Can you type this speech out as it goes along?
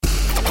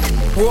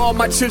We're all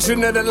my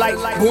children of the light,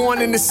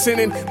 born in the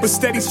sinning, but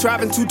steady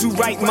striving to do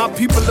right. My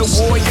people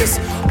are warriors,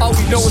 all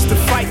we know is to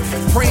fight.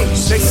 Praying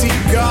they see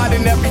God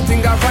in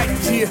everything I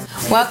write. Yeah.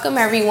 Welcome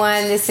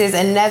everyone. This is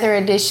another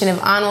edition of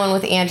On One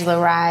with Angela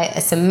Rye.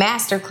 It's a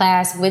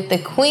masterclass with the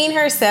Queen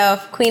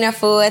herself, Queen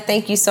Afua.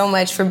 Thank you so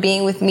much for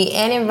being with me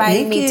and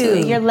inviting me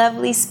to your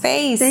lovely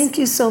space. Thank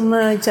you so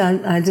much.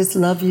 I just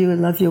love you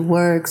and love your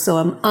work. So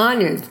I'm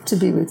honored to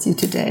be with you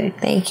today.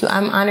 Thank you.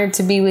 I'm honored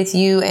to be with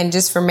you and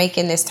just for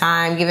making this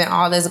time, given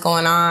all that's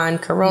going on,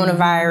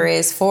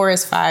 coronavirus,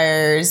 forest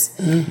fires,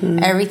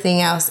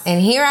 everything else.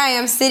 And here I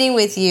am sitting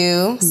with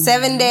you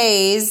 7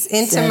 days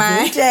into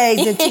 7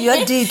 days into your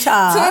detox.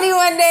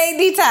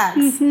 21-day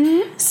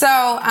detox.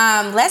 So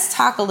let's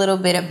talk a little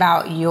bit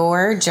about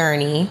your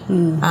journey,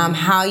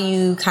 how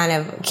you kind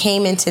of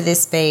came into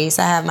this space.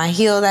 I have my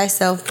Heal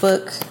Thyself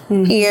book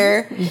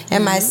here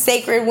and my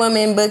Sacred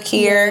Woman book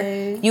here.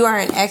 Yay. You are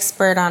an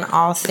expert on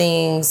all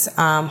things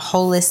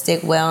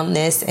holistic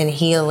wellness and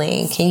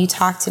healing. Can you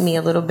talk to me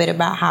a little bit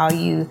about how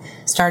you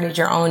started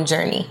your own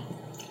journey?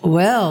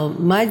 Well,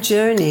 my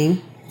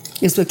journey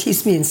is what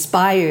keeps me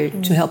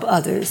inspired to help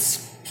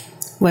others.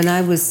 When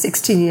I was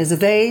 16 years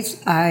of age,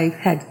 I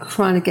had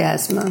chronic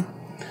asthma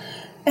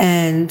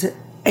and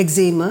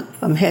eczema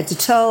from head to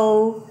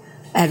toe.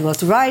 I had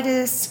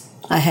arthritis.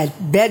 I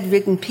had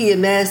bedridden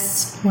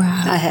PMS.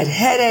 Wow. I had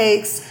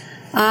headaches.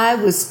 I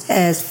was,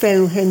 as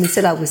Phantom Henry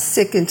said, I was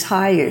sick and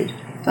tired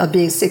of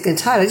being sick and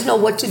tired. I didn't know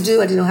what to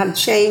do. I didn't know how to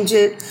change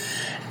it.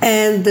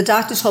 And the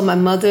doctor told my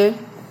mother,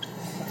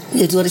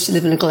 your daughter should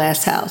live in a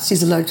glass house.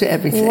 She's allergic to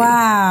everything.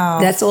 Wow.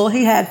 That's all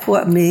he had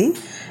for me.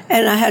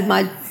 And I had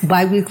my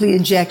biweekly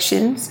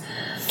injections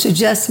to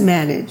just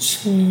manage.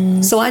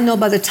 So I know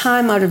by the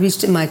time I'd have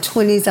reached in my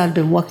 20s, I'd have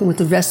been walking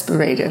with a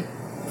respirator.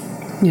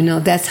 You know,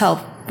 that's how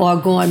far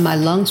gone my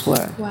lungs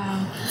were.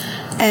 Wow.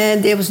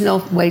 And there was no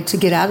way to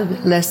get out of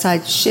it unless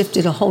I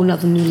shifted a whole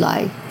nother new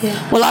life.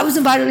 Yeah. Well, I was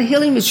invited to a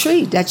healing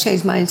retreat. That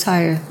changed my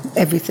entire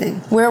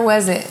everything. Where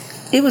was it?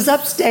 It was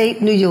upstate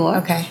New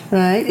York. Okay.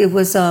 Right? It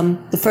was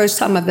the first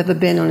time I've ever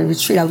been on a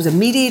retreat. I was a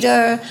meat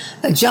eater,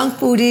 a junk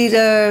food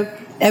eater.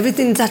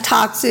 Everything that's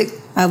toxic,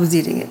 I was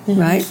eating it,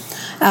 right?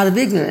 Out of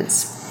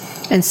ignorance.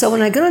 And so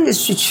when I got on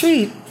this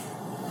retreat,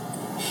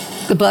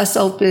 the bus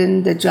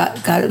opened,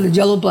 got a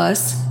yellow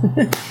bus.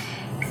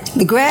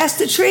 The grass,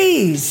 the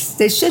trees,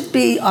 they should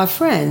be our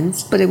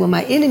friends, but they were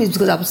my enemies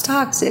because I was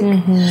toxic.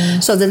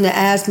 So then the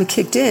asthma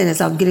kicked in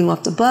as I was getting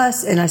off the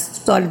bus, and I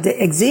started the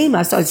eczema.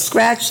 I started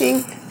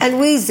scratching and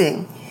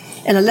wheezing.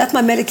 And I left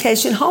my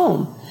medication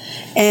home.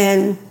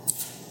 And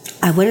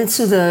I went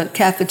into the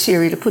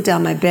cafeteria to put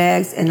down my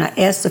bags, and I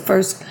asked the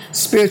first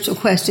spiritual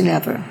question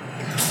ever.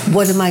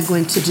 What am I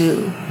going to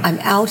do? I'm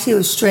out here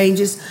with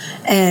strangers,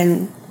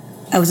 and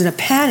I was in a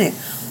panic.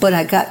 But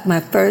I got my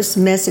first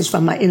message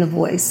from my inner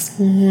voice.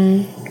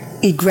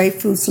 Eat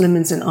grapefruits,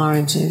 lemons, and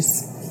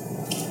oranges.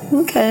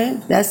 Okay,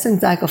 that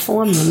seems like a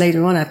formula.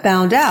 Later on, I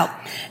found out.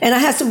 And I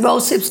had some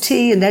rose hips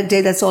tea, and that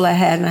day, that's all I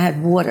had, and I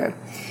had water.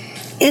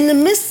 In the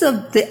midst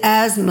of the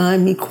asthma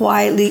and me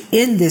quietly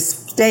in this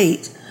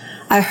state,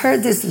 I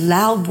heard this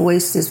loud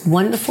voice, this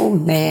wonderful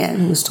man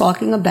who was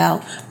talking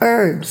about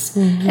herbs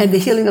and the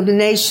healing of the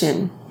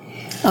nation.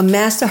 A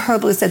master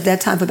herbalist at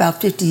that time for about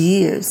 50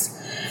 years.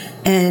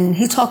 And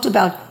he talked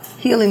about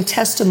healing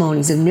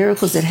testimonies and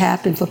miracles that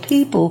happened for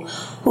people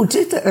who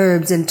did the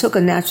herbs and took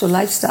a natural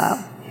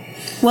lifestyle.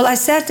 Well, I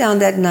sat down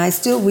that night,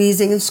 still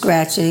wheezing and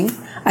scratching.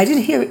 I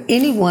didn't hear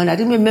anyone. I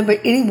didn't remember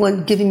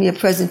anyone giving me a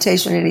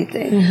presentation or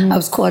anything. I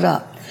was caught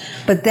up.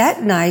 But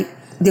that night,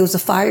 there was a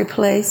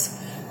fireplace.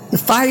 The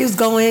fire was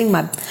going.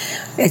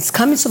 It's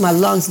coming to my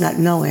lungs not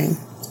knowing.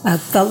 I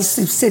fell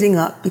asleep sitting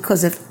up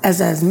because as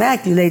an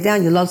asthmatic, you lay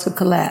down, your lungs would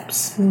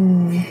collapse.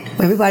 When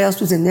everybody else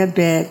was in their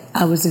bed,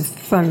 I was in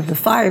front of the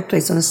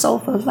fireplace on a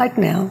sofa, like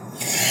now.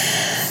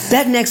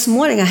 That next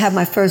morning, I had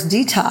my first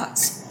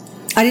detox.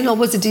 I didn't know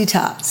what was a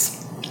detox.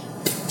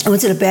 I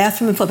went to the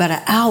bathroom, and for about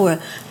an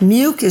hour,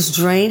 mucus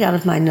drained out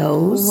of my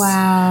nose.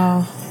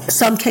 Wow.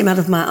 Some came out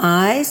of my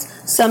eyes.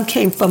 Some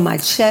came from my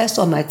chest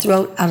or my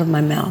throat, out of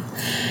my mouth.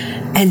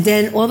 And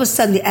then all of a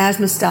sudden the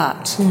asthma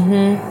stopped.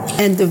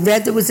 And the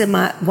red that was in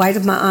my white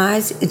of my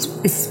eyes,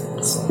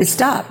 it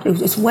stopped. It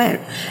just went.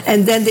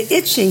 And then the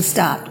itching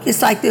stopped.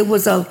 It's like there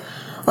was a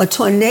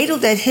tornado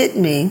that hit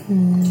me,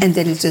 and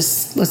then it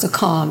just was a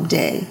calm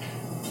day.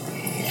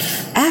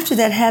 After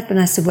that happened,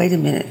 I said, wait a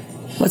minute,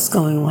 what's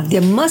going on?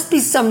 There must be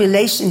some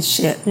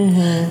relationship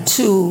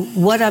to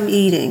what I'm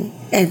eating,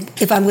 and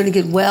if I'm going to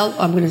get well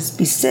or I'm going to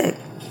be sick.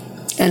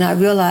 And I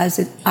realized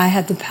that I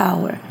had the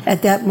power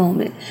at that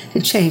moment to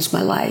change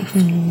my life.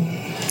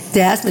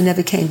 The asthma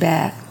never came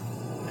back.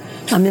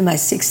 I'm in my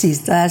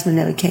 60s. The asthma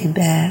never came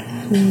back.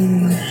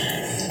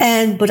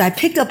 But I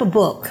picked up a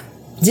book,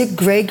 Dick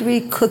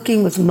Gregory,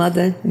 Cooking with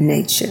Mother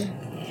Nature.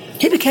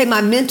 He became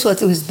my mentor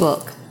through his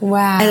book.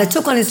 Wow. And I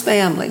took on his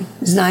family,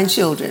 his 9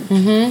 children.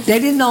 They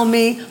didn't know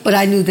me, but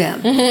I knew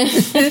them.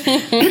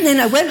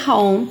 And I went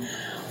home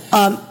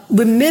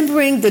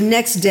remembering the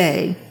next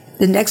day,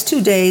 the next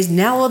 2 days.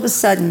 Now all of a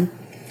sudden,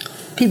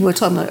 people were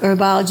talking about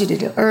herbology, they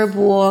did herb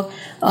walk,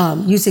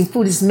 using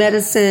food as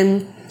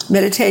medicine,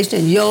 meditation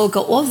and yoga,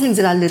 all the things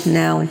that I live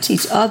now and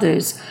teach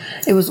others.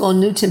 It was all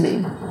new to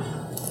me.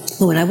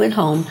 But when I went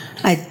home,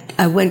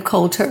 I went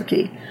cold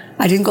turkey.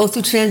 I didn't go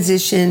through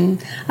transition.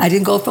 I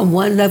didn't go from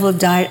one level of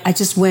diet. I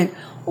just went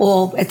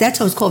all, at that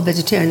time it was called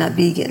vegetarian, not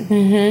vegan.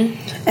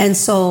 Mm-hmm. And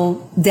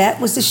so that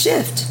was the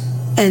shift.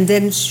 And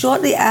then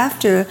shortly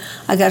after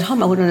I got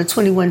home, I went on a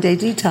 21-day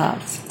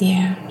detox.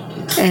 Yeah.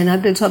 And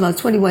I've been talking about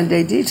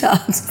 21-day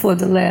detox for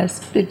the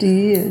last 50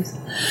 years.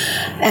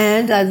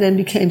 And I then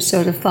became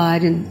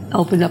certified and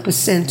opened up a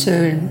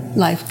center, and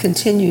life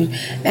continued.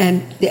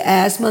 And the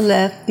asthma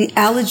left, the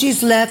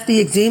allergies left,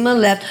 the eczema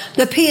left.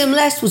 The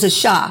PMS was a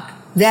shock.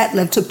 That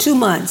left, took 2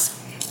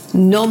 months.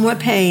 No more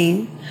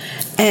pain.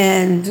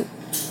 And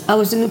I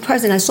was a new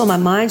person. I saw my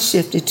mind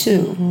shifted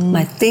too,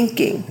 my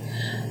thinking.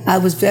 I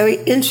was very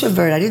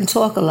introvert. I didn't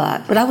talk a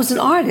lot, but I was an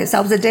artist.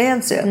 I was a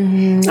dancer.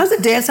 I was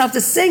a dancer. I was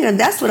a singer, and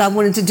that's what I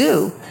wanted to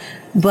do.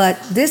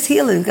 But this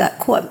healing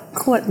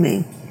caught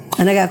me,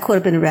 and I got caught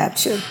up in the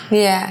rapture.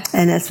 Yeah,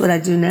 and that's what I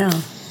do now.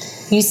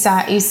 You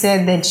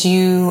said that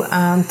you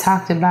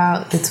talked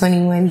about the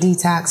 21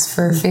 detox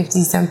for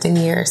 50-something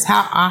years.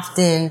 How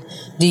often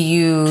do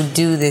you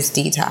do this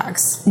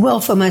detox? Well,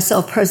 for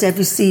myself, personally,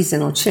 every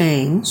season will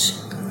change.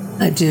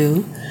 I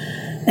do.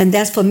 And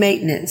that's for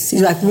maintenance.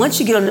 Like once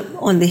you get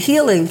on the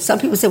healing, some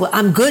people say, well,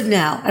 I'm good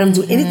now. I don't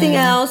do anything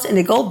else. And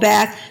they go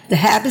back. The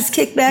habits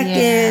kick back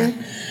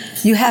in.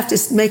 You have to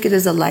make it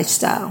as a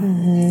lifestyle.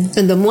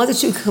 And the more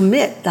that you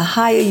commit, the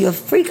higher your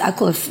I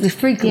call it the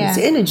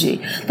frequency, energy.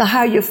 The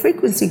higher your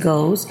frequency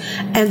goes,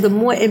 and the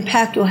more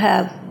impact you'll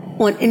have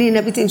on any and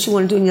everything that you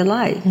want to do in your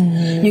life.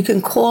 You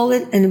can call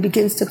it and it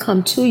begins to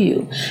come to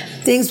you.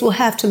 Things will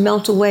have to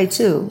melt away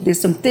too. There's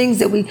some things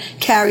that we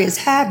carry as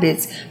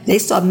habits, they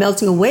start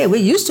melting away. We're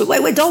used to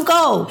it. Wait, don't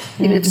go.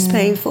 Even if it's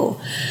painful.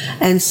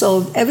 And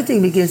so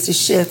everything begins to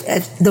shift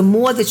the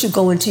more that you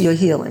go into your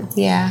healing.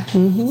 Yeah.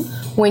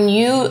 When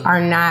you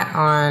are not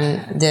on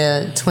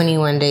the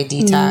 21-day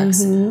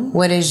detox,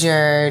 what does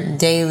your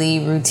daily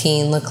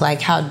routine look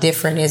like? How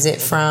different is it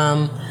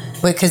from...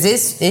 Because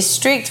it's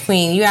strict,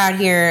 Queen. You out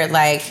here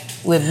like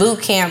with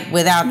boot camp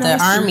without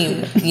the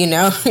army,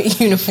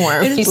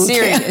 uniform. You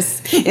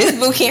serious? It's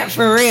boot camp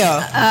for real.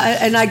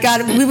 And I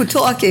got it. We were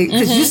talking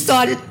because you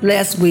started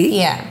last week.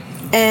 Yeah.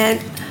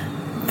 And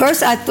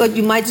first I thought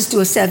you might just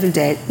do a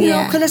 7-day.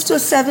 Let's do a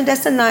 7.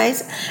 That's a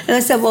nice. And I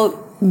said, well,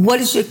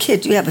 what is your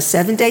kit? Do you have a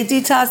 7-day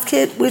detox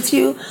kit with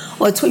you?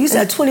 Or you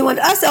said 21.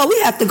 I said,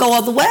 we have to go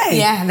all the way.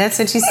 Yeah, that's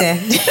what you said.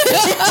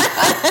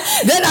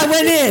 Then I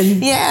went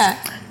in. Yeah.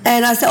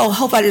 And I said, I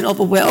hope I didn't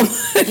overwhelm.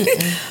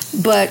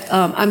 But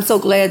I'm so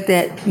glad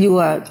that you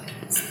are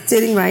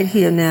sitting right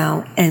here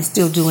now and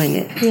still doing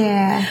it.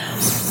 Yeah.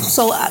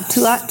 So to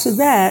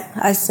that,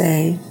 I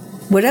say,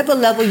 whatever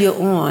level you're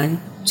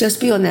on, just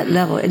be on that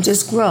level and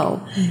just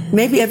grow.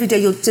 Maybe every day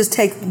you'll just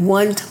take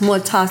one more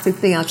toxic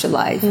thing out your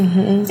life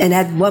and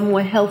add one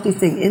more healthy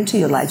thing into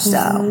your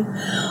lifestyle.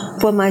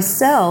 For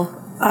myself,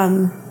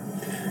 I'm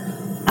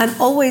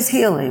always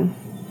healing.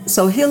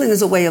 So healing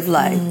is a way of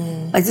life.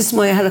 Like this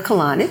morning I had a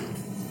colonic.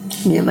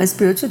 Me and my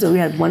spiritual daughter, we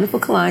had a wonderful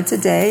colonic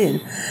today,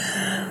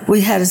 and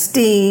we had a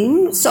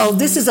steam. So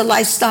this is a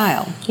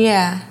lifestyle.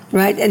 Yeah.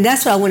 Right? And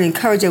that's what I want to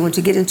encourage everyone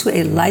to get into,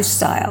 a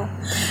lifestyle.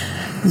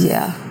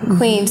 Yeah.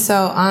 Queen,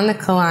 so on the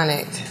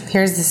colonic,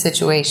 here's the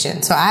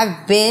situation. So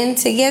I've been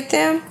to get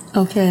them.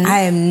 Okay.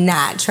 I am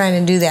not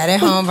trying to do that at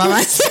home by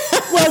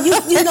myself. Well,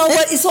 you know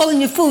what? It's all in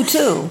your food,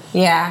 too.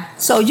 Yeah.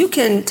 So you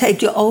can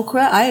take your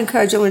okra. I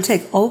encourage everyone to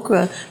take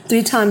okra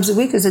 3 times a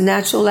week as a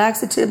natural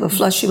laxative or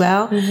flush you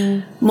out.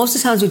 Most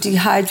of the times we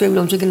dehydrate, we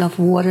don't drink enough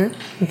water.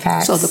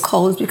 Facts. So the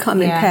colds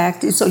become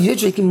impacted. So you're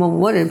drinking more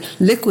water,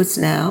 liquids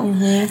now.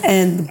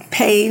 And the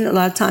pain, a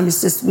lot of times,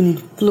 it's just we need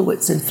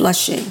fluids and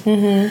flushing.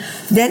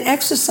 Then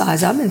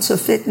exercise. I'm into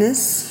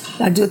fitness.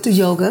 I do it through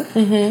yoga,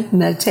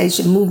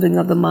 meditation, moving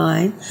of the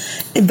mind.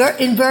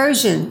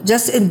 Inversion,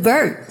 just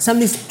invert.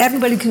 Something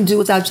everybody can do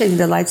without changing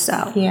their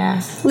lifestyle.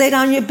 Yeah. Lay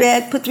down on your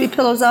bed, put 3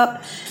 pillows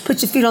up,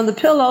 put your feet on the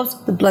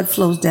pillows, the blood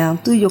flows down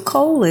through your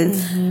colon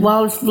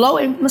while it's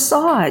flowing,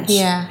 massage.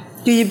 Yeah.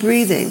 Do your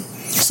breathing.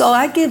 So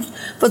I give,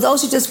 for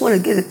those who just want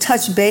to get a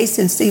touch base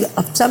and see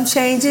some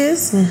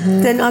changes,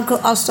 then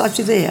I'll start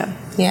you there.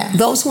 Yeah.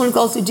 Those who want to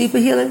go through deeper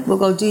healing, will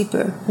go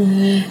deeper.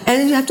 And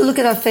then you have to look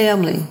at our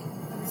family.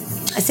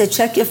 I said,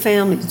 check your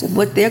family,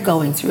 what they're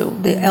going through,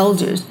 their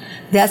elders.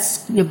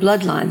 That's your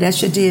bloodline.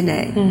 That's your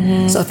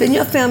DNA. So if in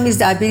your family is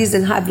diabetes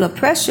and high blood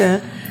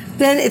pressure,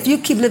 then if you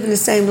keep living the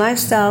same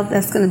lifestyle,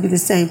 that's going to be the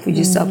same for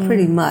yourself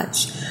pretty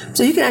much.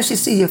 So you can actually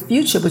see your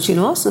future, but you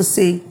can also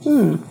see,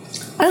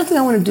 I don't think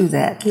I want to do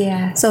that.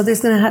 Yeah. So I'm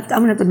going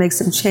to have to make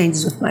some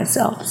changes with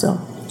myself. So.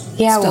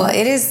 Yeah, well,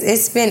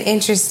 it's been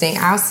interesting.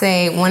 I'll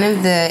say one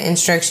of the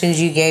instructions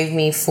you gave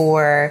me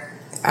for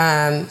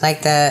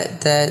like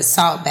the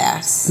salt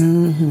baths,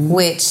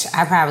 which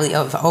I probably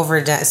have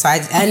overdone. So I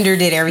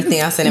underdid everything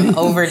else and have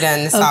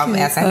overdone the salt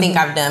baths. I think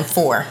I've done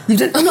 4. You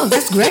did? Oh no,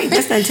 that's great.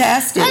 That's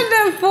fantastic. I've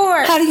done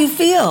 4. How do you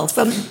feel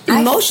from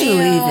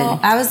emotionally even?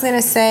 I was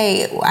gonna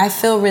say I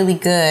feel really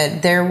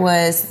good. There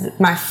was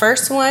my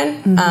first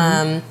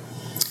one.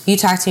 You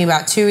talked to me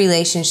about 2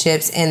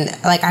 relationships, and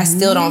like I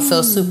still don't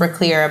feel super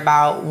clear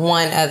about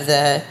one of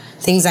the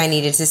things I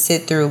needed to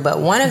sit through. But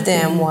one of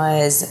them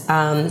was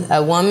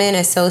a woman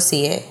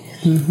associate,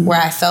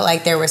 where I felt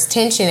like there was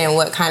tension, and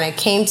what kind of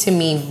came to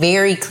me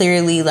very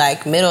clearly,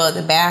 like middle of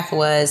the bath,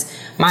 was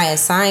my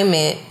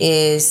assignment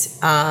is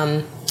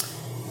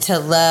to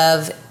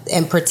love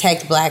and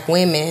protect Black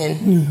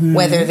women,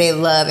 whether they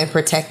love and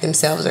protect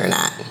themselves or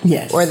not.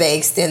 Yes. Or they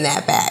extend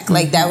that back.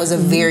 Like that was a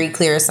very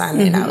clear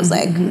assignment. And I was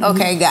like,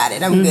 okay, got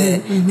it. I'm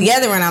good. The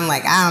other one, I'm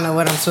like, I don't know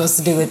what I'm supposed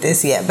to do with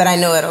this yet, but I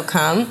know it'll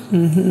come.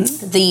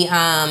 The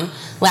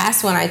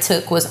last one I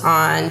took was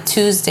on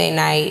Tuesday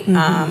night.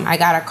 I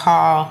got a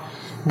call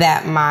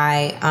that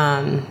my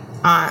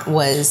aunt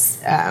was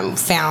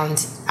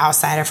found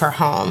outside of her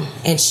home,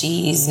 and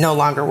she's no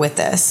longer with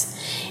us.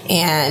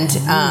 And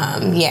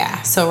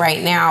so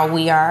right now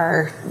we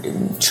are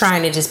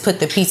trying to just put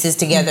the pieces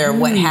together of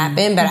what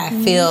happened, but I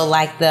feel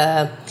like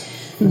the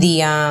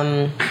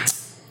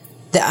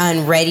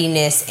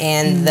unreadiness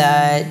and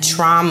the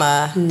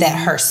trauma that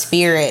her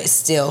spirit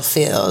still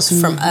feels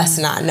from us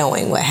not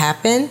knowing what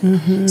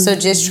happened. So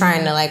just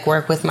trying to like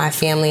work with my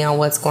family on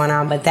what's going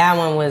on. But that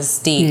one was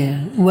deep.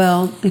 Yeah.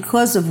 Well,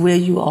 because of where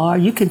you are,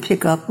 you can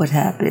pick up what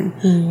happened.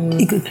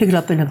 You can pick it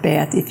up in a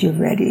bath if you're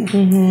ready.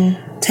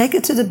 Take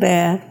it to the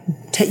bath.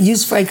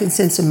 Use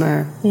frankincense and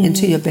myrrh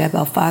into your bath,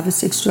 about 5 or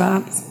 6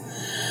 drops.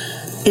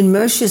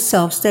 Immerse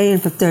yourself. Stay in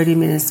for 30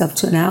 minutes up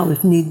to an hour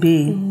if need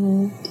be.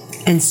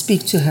 And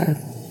speak to her.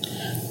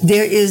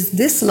 There is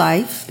this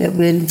life that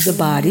we're in the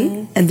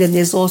body, and then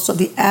there's also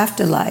the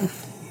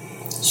afterlife.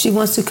 She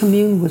wants to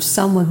commune with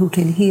someone who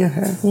can hear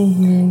her,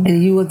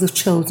 and you are the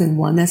chosen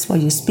one. That's why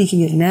you're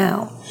speaking it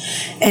now.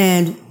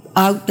 And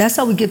that's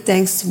how we give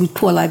thanks. We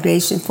pour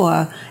libation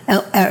for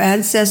our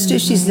ancestor.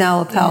 She's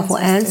now a powerful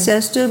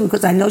ancestor,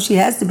 because I know she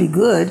has to be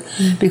good,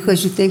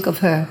 because you think of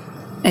her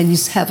and you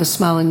have a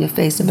smile on your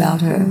face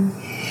about her.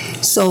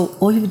 So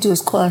all you do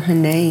is call her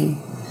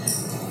name.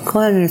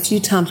 Call her a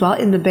few times while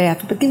in the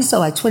bath. But give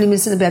yourself like 20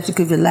 minutes in the bath, you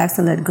could relax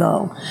and let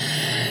go.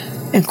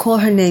 And call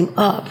her name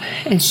up,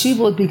 and she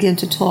will begin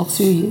to talk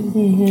through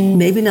you.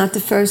 Maybe not the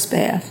first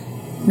bath,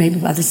 maybe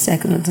by the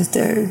second or the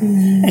third.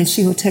 And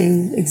she will tell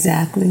you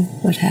exactly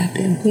what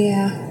happened.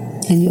 Yeah.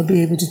 And you'll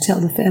be able to tell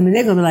the family.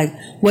 They're going to be like,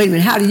 wait a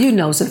minute, how do you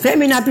know? So the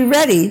family may not be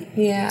ready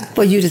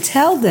for you to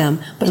tell them,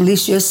 but at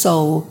least your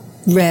soul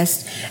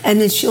rest.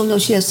 And then she'll know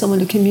she has someone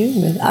to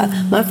commune with.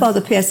 My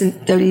father passed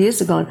 30 years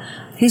ago, and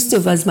he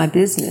still runs my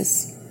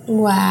business.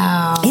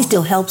 Wow. He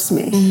still helps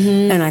me.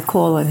 And I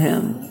call on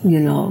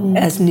him,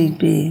 as need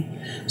be.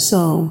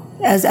 So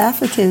as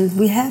Africans,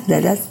 we have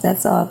that.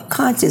 That's our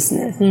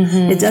consciousness.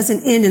 It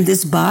doesn't end in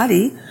this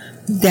body.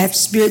 That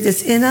spirit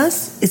that's in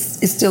us,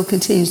 it still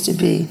continues to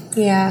be.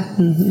 Yeah.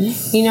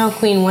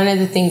 Queen, one of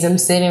the things I'm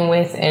sitting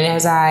with, and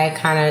as I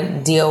kind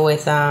of deal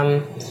with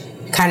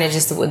kind of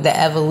just with the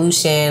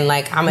evolution,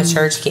 like I'm a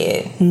church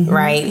kid,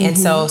 right? And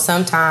so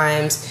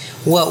sometimes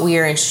what we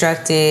are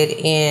instructed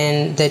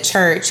in the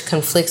church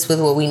conflicts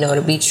with what we know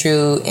to be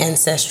true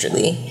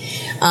ancestrally.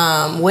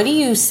 What do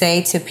you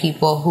say to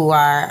people who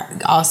are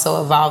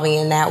also evolving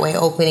in that way,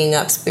 opening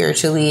up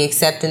spiritually,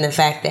 accepting the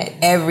fact that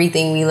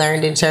everything we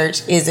learned in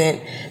church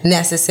isn't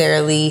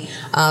necessarily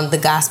the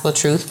gospel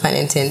truth, pun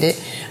intended,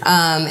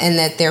 and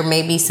that there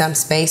may be some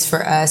space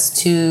for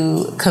us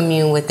to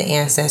commune with the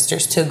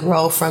ancestors, to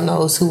grow from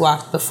those who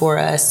walked before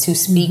us, to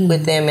speak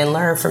with them and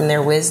learn from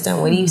their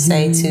wisdom? What do you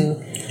say to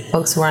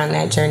folks who are on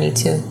that journey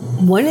too?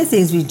 One of the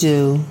things we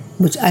do,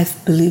 which I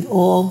believe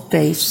all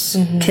faiths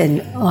can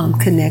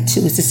connect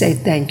to, is to say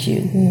thank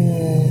you.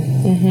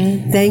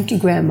 Thank you,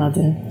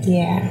 grandmother.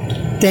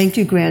 Yeah. Thank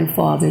you,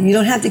 grandfather. You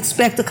don't have to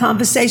expect a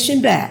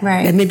conversation back.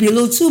 Right. That may be a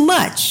little too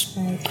much.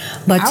 Right.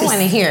 But I want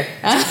to hear.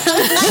 But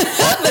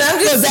I'm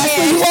just that's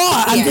where you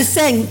are. I'm just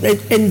saying,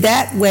 in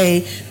that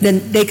way,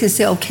 then they can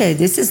say, okay,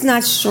 this is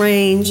not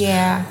strange.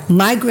 Yeah.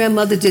 My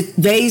grandmother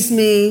raised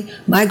me.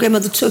 My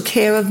grandmother took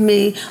care of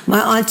me.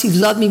 My auntie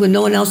loved me when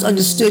no one else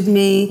understood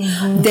me.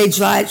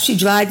 She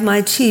dried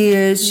my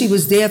tears. She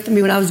was there for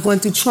me when I was going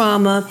through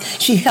trauma.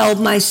 She held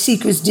my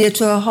secrets dear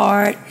to her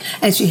heart,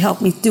 and she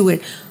helped me through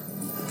it.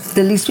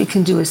 The least we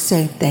can do is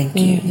say thank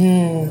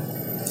you.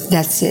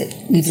 That's it.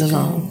 Leave it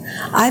alone.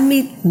 I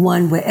meet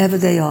one wherever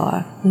they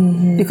are,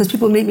 because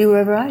people meet me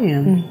wherever I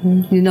am.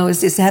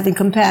 It's having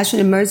compassion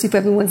and mercy for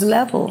everyone's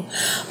level.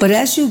 But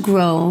as you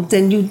grow,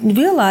 then you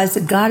realize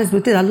that God is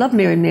within. I love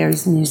Mary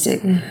Mary's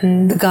music,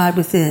 the God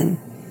within.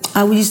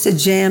 I used to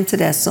jam to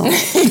that song.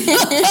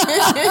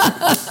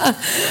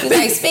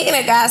 Speaking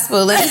of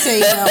gospel, let me tell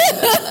you,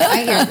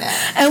 I hear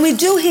that. And we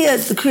do hear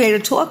the Creator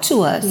talk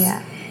to us.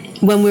 Yeah.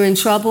 When we're in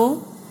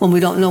trouble, when we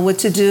don't know what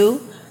to do,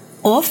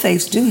 all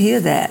faiths do hear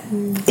that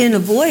in a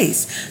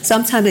voice.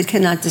 Sometimes they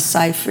cannot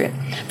decipher it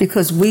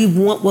because we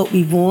want what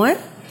we want.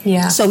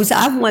 Yeah. So we say,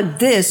 I want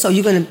this, so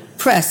you're going to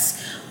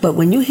press. But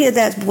when you hear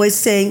that voice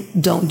saying,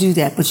 don't do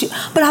that,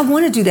 but I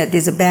want to do that,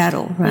 there's a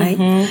battle, right?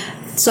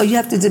 Mm-hmm. So you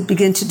have to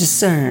begin to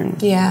discern.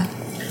 Yeah.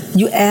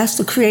 You ask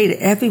the Creator,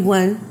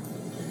 everyone,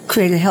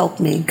 Creator, help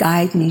me,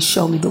 guide me,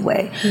 show me the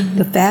way. Mm-hmm.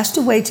 The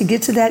faster way to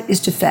get to that is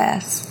to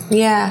fast.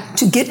 Yeah.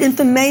 To get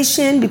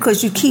information,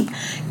 because you keep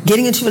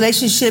getting into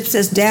relationships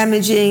that's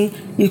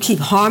damaging, you keep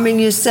harming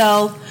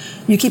yourself,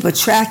 you keep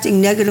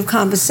attracting negative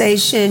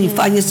conversation, you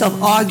find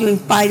yourself arguing,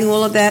 fighting,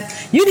 all of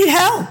that. You need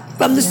help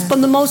from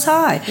the Most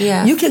High.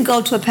 Yeah. You can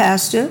go to a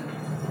pastor,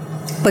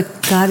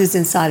 but God is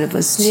inside of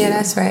us too. Yeah,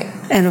 that's right.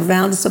 And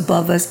around us,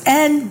 above us.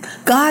 And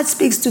God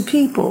speaks to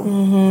people.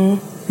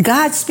 Mm-hmm.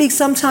 God speaks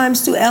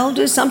sometimes to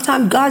elders,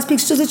 sometimes God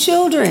speaks to the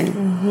children.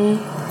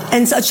 Mm-hmm.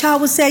 And so a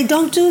child would say,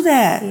 don't do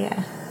that.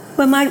 Yeah.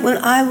 When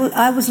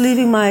I was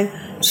leaving my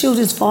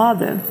children's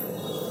father,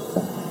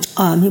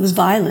 he was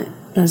violent.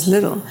 I was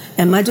little.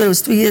 And my daughter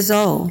was 3 years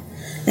old.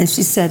 And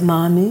she said,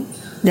 Mommy,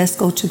 let's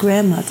go to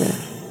grandmother.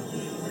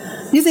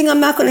 You think I'm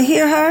not going to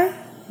hear her?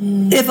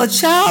 Mm. If a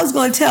child's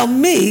going to tell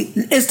me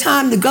it's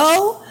time to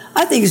go,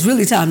 I think it's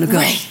really time to go.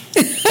 Right.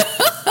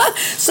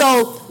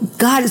 So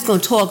God is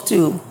going to talk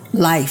through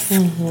life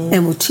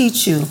and will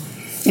teach you.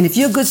 And if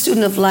you're a good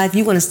student of life,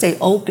 you want to stay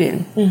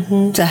open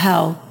to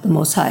how the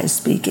Most High is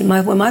speaking.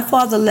 When my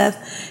father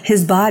left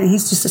his body, he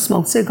used to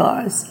smoke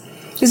cigars.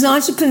 He's an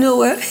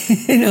entrepreneur,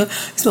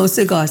 smoked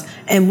cigars.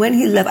 And when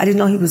he left, I didn't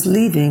know he was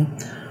leaving,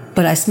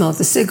 but I smelled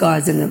the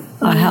cigars in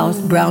our house,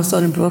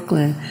 Brownstone in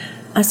Brooklyn.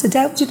 I said,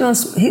 Dad, what you doing?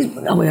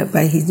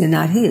 He's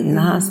not here, in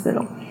the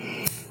hospital.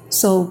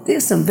 So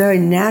there's some very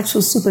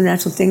natural,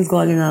 supernatural things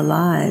going on in our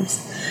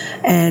lives.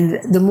 And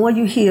the more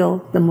you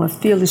heal, the more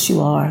fearless you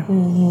are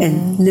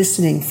and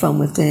listening from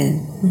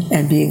within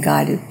and being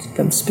guided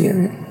from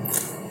Spirit.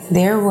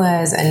 There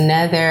was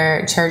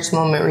another church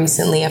moment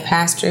recently. A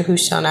pastor who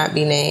shall not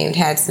be named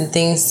had some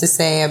things to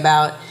say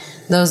about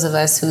those of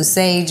us who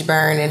sage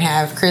burn and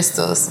have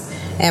crystals.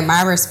 And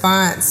my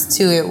response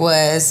to it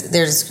was,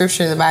 there's a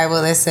scripture in the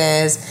Bible that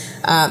says,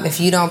 if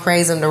you don't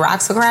praise them, the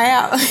rocks will cry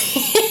out.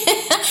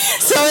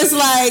 So it's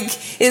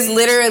like, it's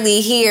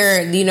literally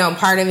here,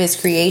 part of his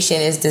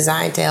creation is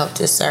designed to help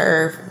to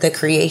serve the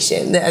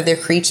creation, the other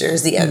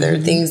creatures, the other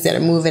things that are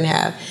moving,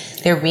 have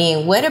their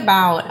being. What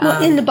about...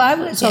 Well, in the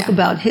Bible, it talks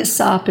about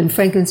hyssop and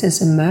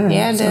frankincense and myrrh.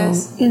 Yeah, it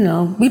does.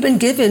 We've been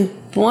given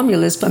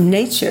formulas from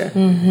nature.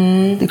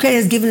 The Creator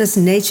has given us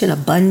nature in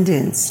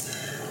abundance.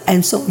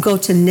 And so go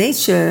to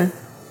nature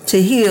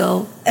to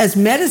heal as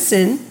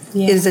medicine.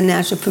 Is a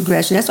natural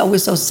progression. That's why we're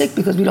so sick,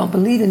 because we don't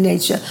believe in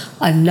nature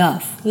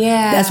enough.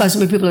 Yeah. That's why so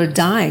many people are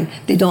dying.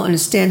 They don't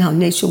understand how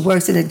nature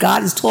works, and that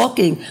God is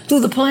talking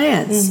through the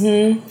plants,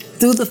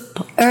 through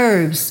the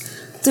herbs,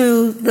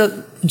 through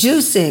the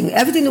juicing.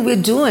 Everything that we're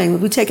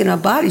doing, we take in our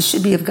bodies,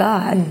 should be of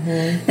God.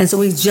 And so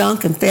we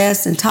junk and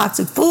fast and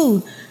toxic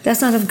food, that's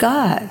not of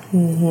God.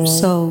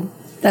 So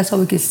that's how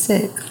we get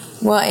sick.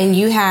 Well, and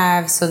you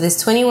have, so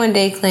this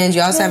 21-day cleanse,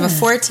 you also have a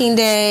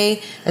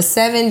 14-day, a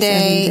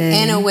 7-day,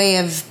 and a way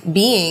of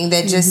being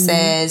that just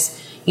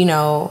says,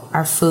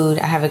 our food,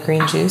 I have a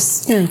green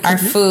juice. Our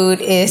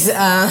food is,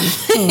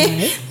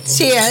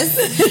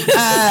 cheers.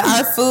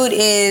 Our food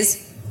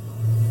is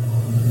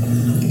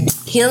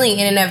healing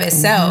in and of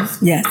itself.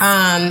 Yes.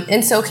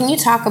 And so can you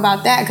talk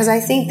about that? Because I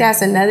think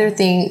that's another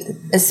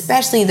thing,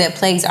 especially that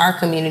plagues our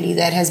community,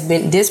 that has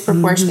been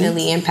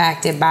disproportionately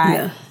impacted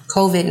by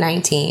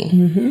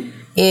COVID-19.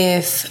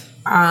 If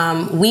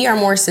we are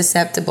more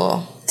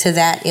susceptible to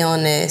that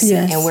illness,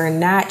 and we're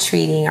not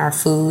treating our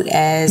food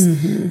as,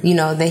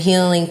 the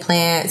healing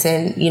plants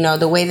and,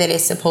 the way that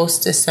it's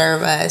supposed to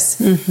serve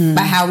us,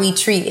 by how we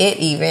treat it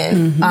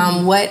even,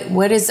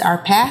 what is our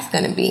path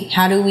going to be?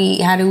 How do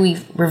we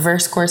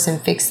reverse course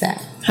and fix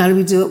that? How do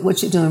we do it?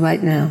 What you're doing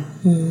right now,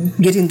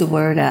 getting the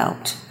word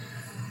out.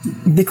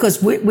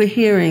 Because what we're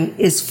hearing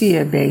is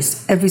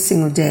fear-based every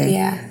single day.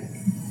 Yeah.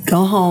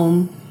 Go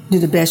home. Do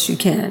the best you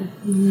can.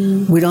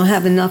 We don't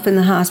have enough in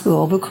the hospital,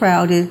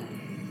 overcrowded.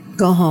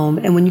 Go home.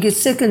 And when you get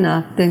sick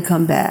enough, then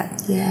come back.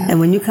 Yeah. And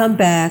when you come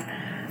back,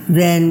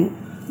 then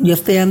your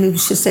family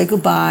should say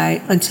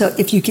goodbye until,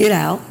 if you get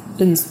out,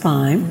 then it's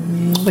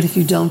fine. But if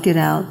you don't get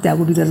out, that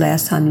will be the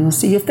last time you will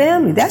see your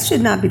family. That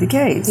should not be the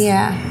case.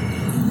 Yeah.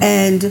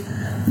 And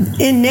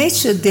in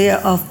nature, there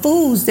are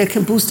foods that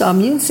can boost our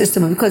immune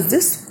system, because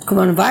this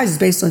coronavirus is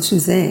based on two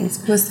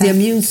things. What's that? The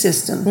immune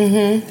system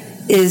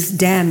is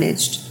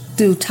damaged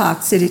through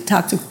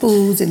toxic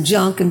foods and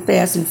junk and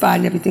fast and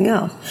fried and everything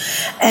else.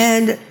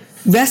 And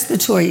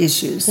respiratory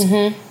issues.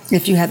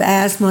 If you have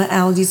asthma,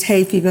 allergies,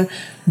 hay fever,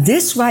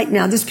 this period right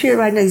now,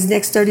 these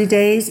next 30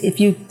 days, if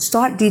you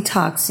start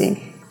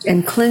detoxing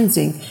and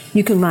cleansing,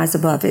 you can rise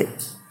above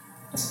it.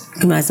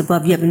 rise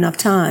above. You have enough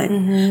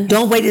time.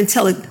 Don't wait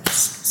until the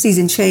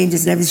season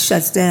changes and everything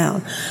shuts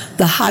down.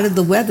 The hotter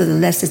the weather, the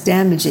less it's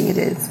damaging it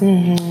is.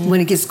 When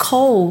it gets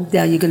cold,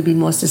 now you're going to be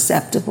more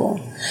susceptible.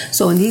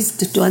 So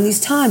during these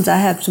times, I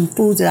have some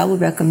foods that I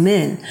would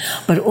recommend.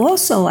 But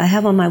also, I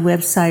have on my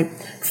website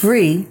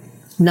free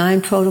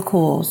 9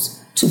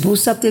 protocols to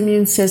boost up the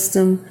immune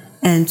system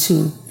and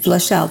to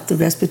flush out the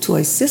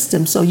respiratory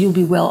system so you'll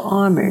be well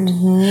armored.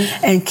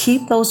 And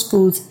keep those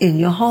foods in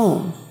your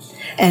home.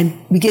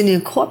 And begin to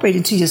incorporate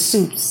into your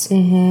soups,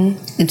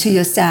 into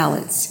your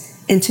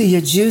salads, into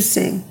your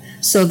juicing,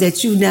 so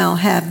that you now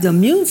have the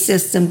immune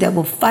system that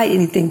will fight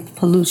any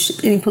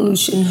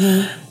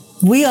pollution.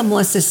 We are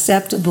more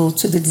susceptible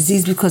to the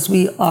disease because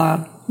we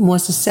are more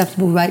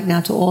susceptible right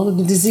now to all of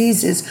the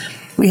diseases.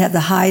 We have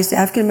the highest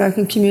African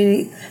American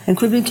community and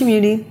Caribbean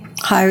community,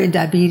 higher in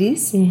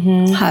diabetes,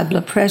 high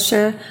blood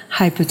pressure,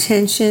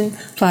 hypertension,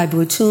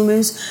 fibroid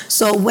tumors.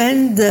 So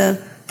when the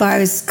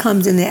virus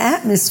comes in the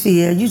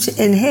atmosphere, you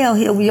inhale,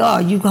 here we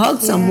are. You hug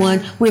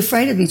someone, we're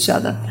afraid of each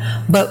other.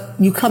 But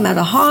you come out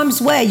of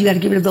harm's way, you got to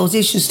get rid of those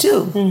issues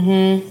too.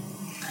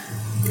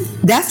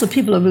 That's what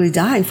people are really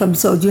dying from.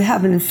 So you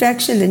have an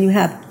infection, then you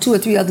have 2 or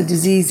 3 other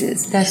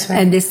diseases. That's right.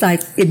 And it's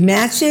like, it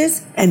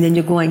matches, and then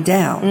you're going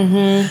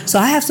down. So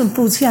I have some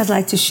foods here I'd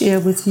like to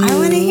share with you. I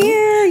want to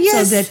hear,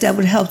 yes. So that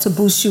would help to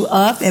boost you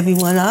up,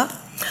 everyone up.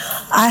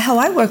 How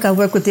I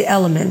work with the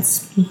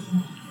elements.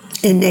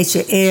 In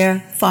nature, air,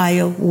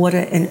 fire, water,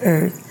 and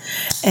earth.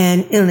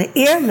 And in the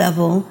air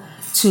level,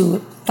 to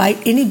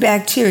fight any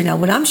bacteria. Now,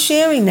 what I'm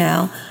sharing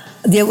now,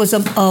 there was a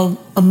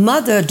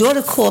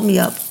daughter called me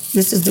up.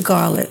 This is the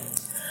garlic.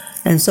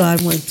 And so I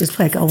went just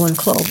like one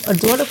clove. A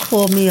daughter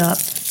called me up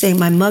saying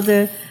my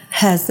mother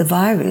has the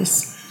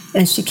virus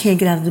and she can't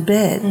get out of the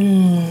bed.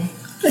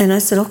 And I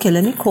said, okay,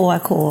 let me call. I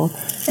called.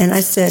 And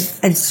I said,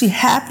 and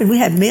we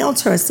had mailed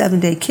her a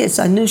 7-day kit,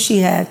 so I knew she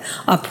had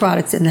our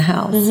products in the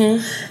house.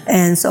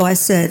 And so I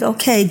said,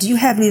 okay, do you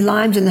have any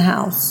limes in the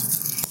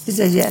house? She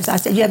said, yes. I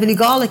said, you have any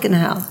garlic in the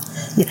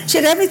house? Yeah. She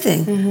had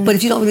everything. But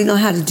if you don't really know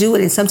how to do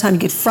it, and sometimes you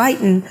get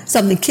frightened,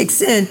 something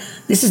kicks in,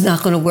 this is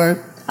not going to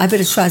work. I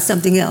better try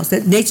something else.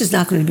 That nature's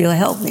not going to be able to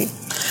help me.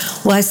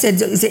 Well, I said,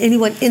 is there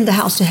anyone in the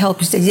house to help?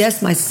 She said,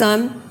 yes, my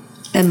son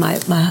and my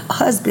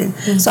husband.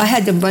 So I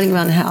had them running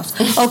around the house.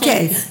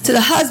 Okay, to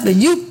the husband,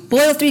 you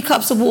boil 3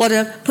 cups of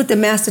water, put the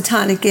Master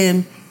Tonic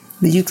in,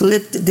 the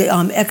eucalyptus, the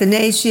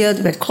echinacea,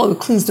 the red clover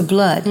cleans the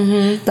blood.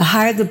 The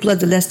higher the blood,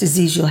 the less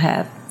disease you'll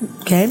have.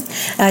 Okay?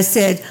 And I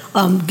said,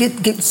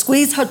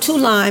 squeeze her 2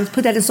 limes,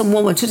 put that in some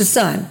warm water to the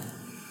sun.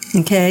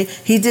 Okay,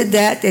 he did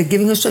that. They're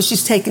giving her, so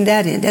she's taking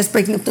that in. That's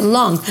breaking up the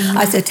lungs.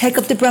 I said, take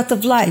up the breath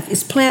of life.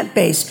 It's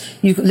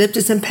plant-based.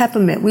 Eucalyptus and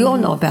peppermint. We all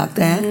know about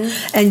that.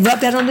 And rub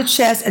that on the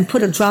chest and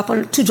put 2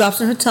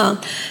 drops on her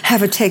tongue.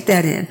 Have her take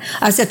that in.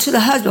 I said to the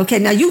husband, okay,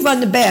 now you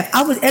run the bath.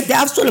 I was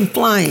sort of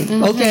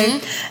flying,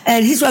 okay?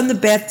 And he's running the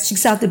bath. She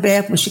gets out the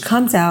bath. When she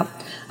comes out,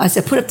 I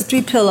said, put up the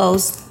 3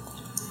 pillows.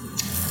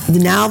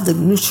 Now the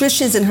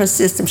nutrition's in her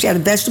system. She had a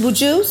vegetable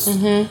juice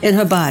in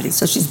her body,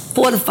 so she's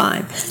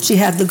fortifying. She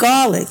had the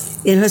garlic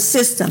in her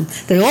system.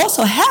 They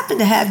also happen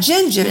to have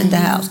ginger in the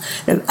house.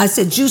 I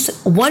said,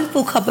 juice 1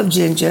 full cup of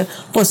ginger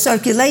for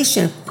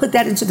circulation. Put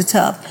that into the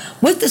tub.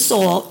 With the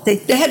salt, they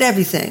had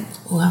everything.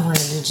 Oh, I want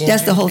to do ginger.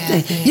 That's the whole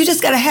thing. You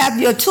just got to have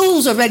your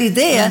tools already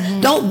there.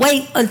 Don't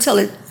wait until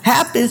it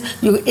happens.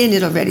 You're in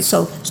it already.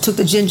 So she took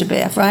the ginger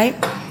bath, right?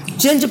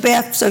 Ginger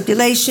bath,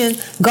 circulation,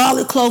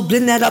 garlic clove,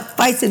 blend that up,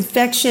 fights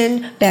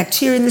infection,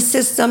 bacteria in the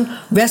system,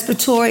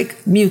 respiratory,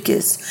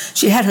 mucus.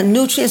 She had her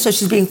nutrients, so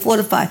she's being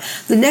fortified.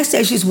 The next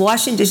day, she's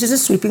washing dishes and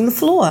sweeping the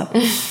floor.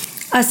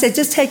 I said,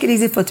 just take it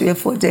easy for 3 or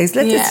 4 days.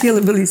 Let this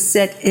healing really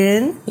set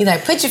in. You're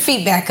like, put your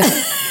feet back up.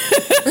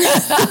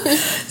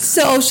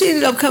 So she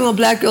ended up coming on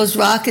Black Girls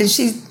Rock, and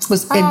she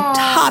was in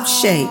top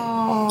shape.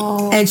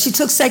 And she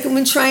took second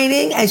wind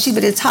training, and she's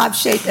been in top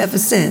shape ever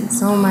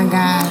since. Oh my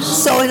gosh.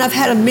 So, and I've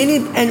had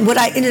and what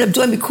I ended up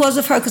doing because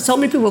of her, because so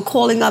many people were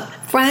calling up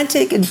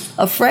frantic and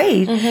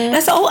afraid. And I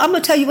said, I'm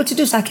going to tell you what to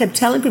do. So I kept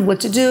telling people what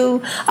to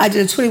do. I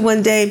did a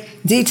 21-day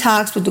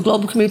detox with the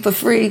global community for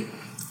free.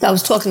 I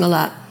was talking a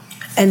lot.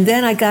 And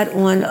then I got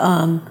on,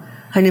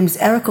 her name is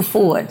Erica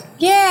Ford.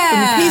 Yeah. From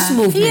the Peace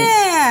Movement.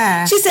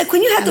 Yeah. She said,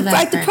 you have to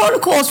write the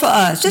protocols for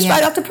us. Just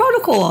write out the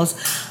protocols.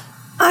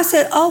 I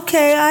said,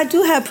 okay, I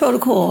do have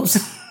protocols.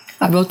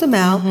 I wrote them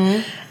out,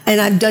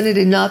 and I've done it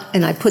enough,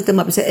 and I put them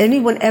up. I said,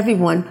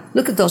 everyone,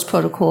 look at those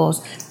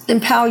protocols.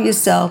 Empower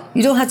yourself.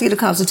 You don't have to get a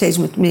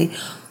consultation with me.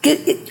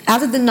 Get it,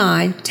 out of the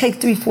 9, take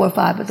 3, 4,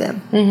 5 of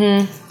them.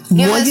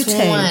 Give us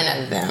one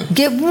of them.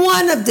 Get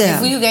one of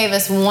them. If you gave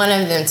us one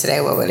of them today,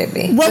 what would it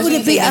be? What would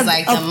it be? Of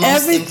like the most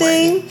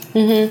everything?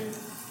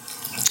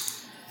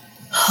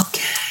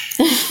 Okay.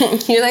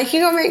 You're like,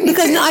 you're going to make me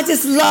because no, I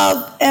just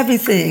love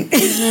everything.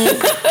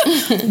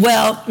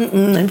 Well,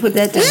 let me put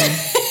that down.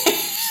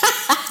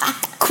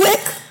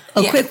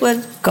 Quick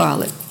one,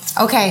 garlic.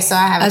 Okay, so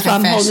I have That's a why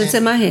I'm confession. holding it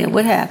in my hand.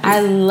 What happened? I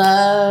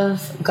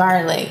love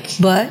garlic.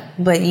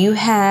 But you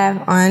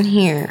have on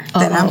here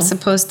that I'm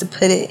supposed to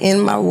put it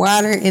in my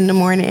water in the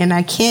morning, and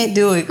I can't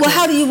do it. Well,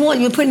 how do you want?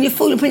 You put in your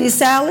food, you put in your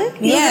salad?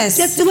 Yes.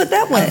 Just do it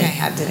that way. Okay,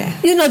 I'll do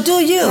that. You know,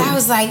 do you. I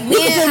was like, man, you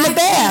put it in the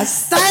bath.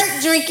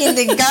 Start drinking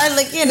the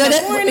garlic in No, the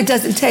that- morning. it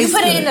doesn't taste You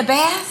put it good. in the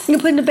bath? You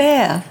put it in the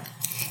bath.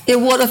 It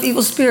ward off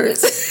evil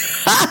spirits.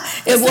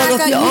 It ward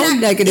off your own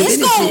negative It's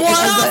energy. going to ward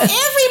off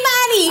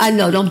everybody. I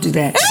know, don't do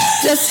that.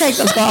 Just take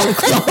a garlic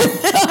clove. Put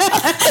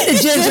the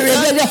ginger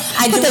in.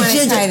 I do want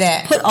to try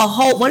that. Put a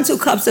whole 1-2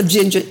 cups of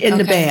ginger in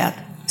the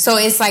bath. So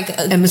it's like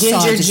a And massage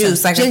ginger it.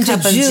 juice, like ginger a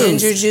cup of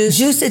ginger juice.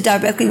 Juice it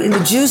directly in the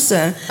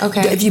juicer.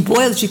 Okay. If you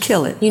boil it, you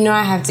kill it. You know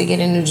I have to get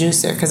a new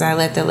juicer because I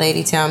let the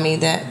lady tell me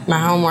that my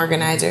home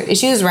organizer.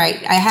 She was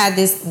right. I had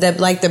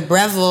the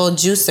Breville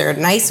juicer,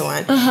 nice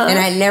one, and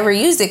I never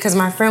used it because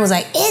my friend was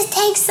like, "It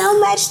takes so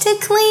much to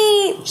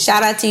clean."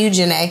 Shout out to you,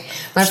 Janae.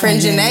 My friend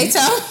Janae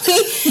told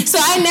me, so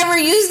I never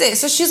used it.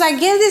 So she was like,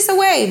 "Give this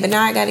away," but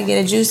now I got to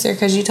get a juicer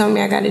because you told me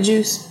I got a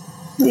juice.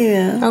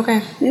 Yeah.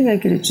 Okay. You gotta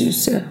get a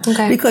juicer.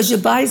 Okay. Because your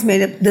body's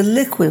made up, the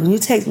liquid, when you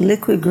take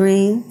liquid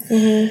green,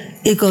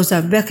 it goes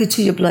directly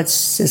to your blood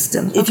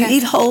system. If you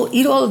eat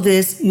all of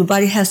this, your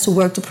body has to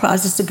work the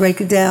process to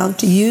break it down,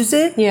 to use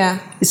it. Yeah.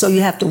 So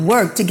you have to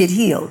work to get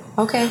healed.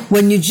 Okay.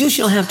 When you juice,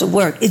 you don't have to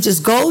work. It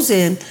just goes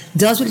in,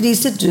 does what it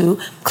needs to do,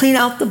 clean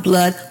out the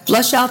blood,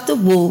 flush out the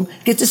womb,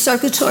 get the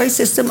circulatory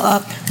system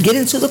up, get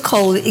into the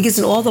colon. It gets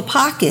in all the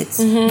pockets,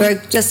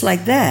 just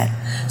like that.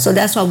 So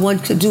that's why one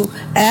could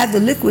add the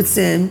liquids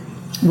in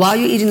while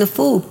you're eating the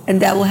food,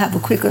 and that will have a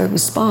quicker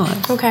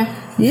response. Okay.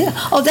 Yeah.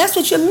 Oh, that's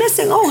what you're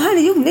missing. Oh,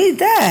 honey, you need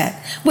that.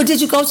 Well, did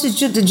you go to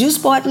the juice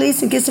bar at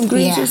least and get some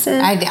green juice in?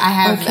 I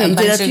have Okay, a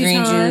bunch of few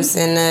green times? juice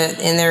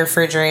in the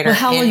refrigerator. Well,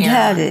 how long you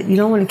had it? You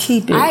don't want to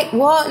keep it. Not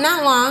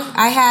long.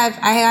 I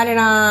had it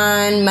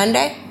on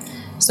Monday,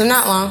 so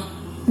not long.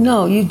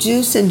 No, you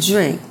juice and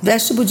drink.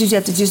 Vegetable juice, you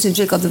have to juice and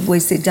drink,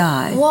 otherwise they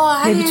die.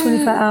 Well, maybe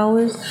 25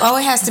 hours. Oh,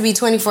 it has to be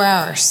 24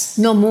 hours.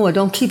 No more.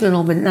 Don't keep it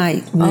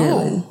overnight.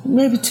 Really.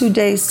 Maybe 2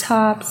 days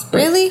tops. But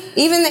Really?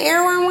 Even the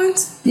airworm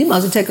ones? you might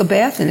as well take a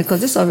bath in it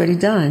because it's already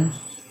done.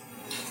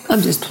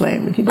 I'm just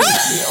playing with you.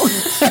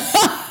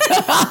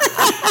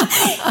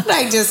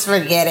 Like, just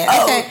forget it.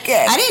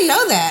 Okay. I didn't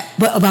know that.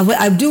 But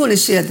I do want to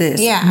share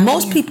this. Yeah.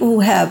 Most people who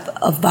have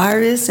a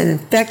virus, an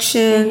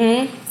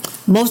infection,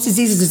 most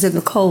diseases is in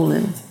the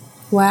colon.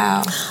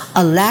 Wow.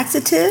 A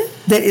laxative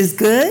that is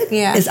good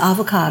is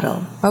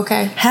avocado.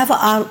 Okay. Have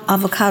an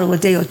avocado a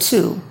day or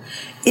two.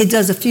 It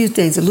does a few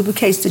things. It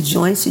lubricates the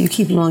joints so you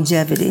keep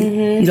longevity.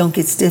 You don't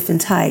get stiff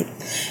and tight.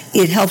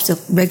 It helps to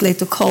regulate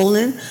the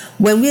colon.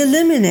 When we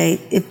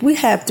eliminate, if we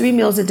have 3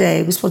 meals a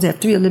day, we're supposed to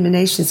have 3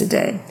 eliminations a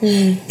day.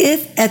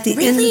 If at the end...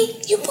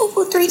 Really? You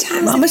poo-poo 3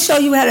 times I'm going to show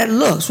you how that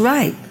looks,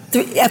 right? For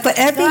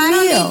every meal. I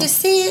don't need to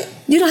see it.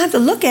 You don't have to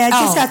look at it.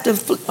 You just have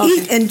to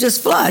eat and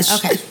just flush.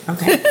 Okay.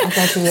 I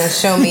thought you were going to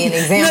show me an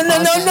example.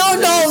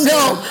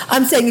 No.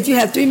 I'm saying if you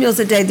have 3 meals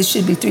a day, there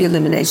should be 3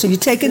 eliminations. If you're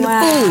taking the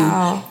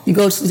food, you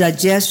go to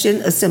digestion,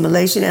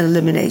 assimilation, and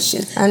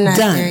elimination. I'm not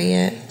Done. there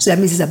yet. So that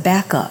means there's a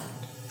backup.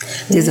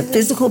 There's a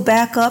physical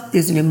backup.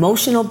 There's an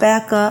emotional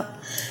backup.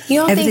 You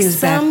don't Everything think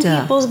is backed some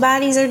up. people's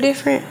bodies are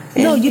different?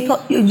 No,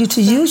 you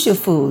to use your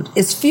food.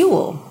 It's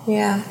fuel.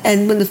 Yeah.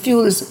 And when the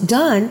fuel is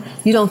done,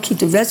 you don't keep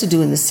the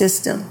residue in the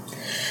system.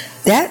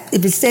 That,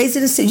 if it stays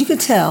in the system, you can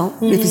tell,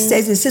 if it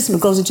stays in the system,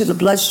 it goes into the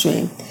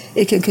bloodstream.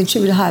 It can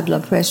contribute to high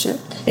blood pressure.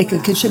 It can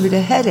contribute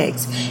to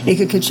headaches. It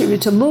can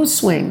contribute to mood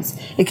swings.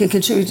 It can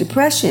contribute to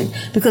depression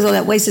because all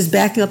that waste is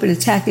backing up and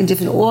attacking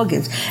different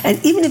organs.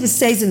 And even if it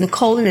stays in the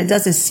colon and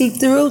doesn't seep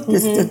through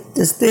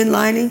this thin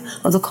lining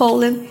of the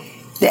colon,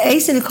 the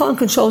ACE in the colon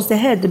controls the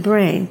head, the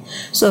brain.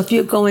 So if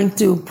you're going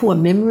through poor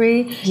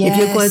memory, if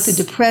you're going through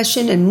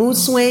depression and mood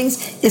swings,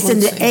 it's in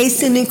the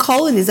ACE in the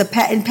colon. There's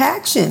a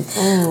impaction.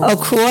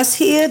 Across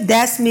here,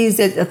 that means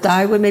that the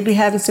thyroid may be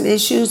having some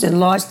issues,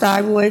 enlarged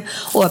thyroid,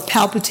 or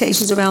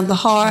palpitations around the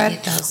heart,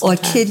 or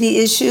kidney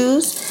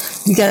issues.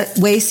 You got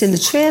waste in the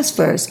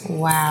transverse.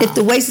 Wow. If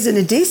the waste is in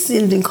the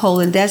descending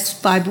colon, that's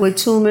fibroid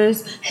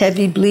tumors,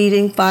 heavy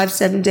bleeding,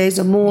 5-7 days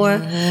or more,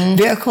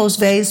 varicose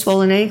veins,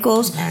 swollen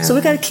ankles. So we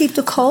got to keep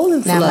the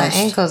colon Now, flushed.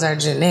 my ankles are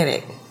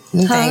genetic.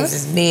 These things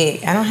is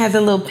big. I don't have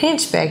the little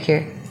pinch back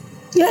here.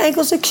 Your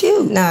ankles are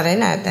cute. No, they're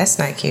not. That's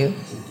not cute.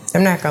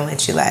 I'm not going to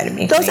let you lie to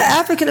me. Those are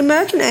African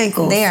American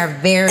ankles. They are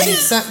very,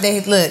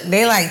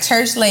 they like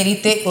church lady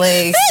thick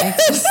legs.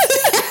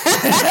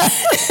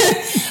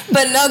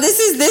 But no, this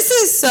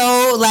is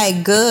so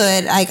like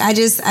good. Like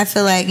I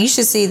feel like you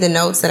should see the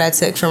notes that I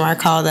took from our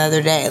call the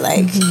other day.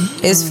 Like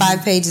it's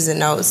 5 pages of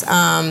notes.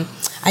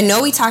 I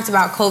know we talked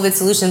about COVID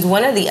solutions.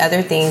 One of the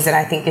other things that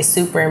I think is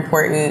super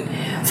important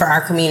for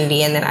our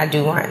community, and then I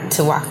do want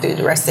to walk through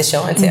the rest of the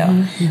show and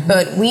tell.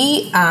 But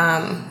we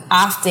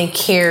often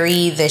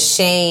carry the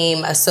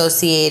shame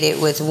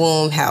associated with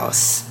womb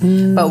health,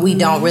 but we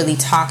don't really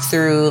talk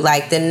through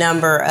like the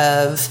number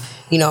of,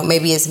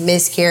 maybe it's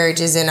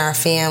miscarriages in our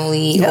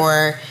family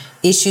or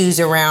issues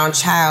around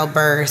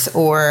childbirth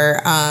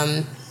or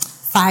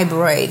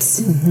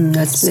fibroids.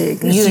 That's big.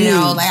 That's you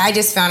know, huge. like I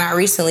just found out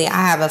recently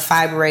I have a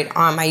fibroid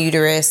on my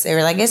uterus. They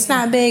were like, it's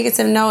not big, it's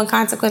of no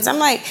consequence. I'm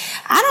like,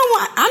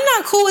 I'm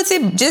not cool with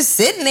it just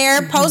sitting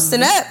there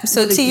posting up.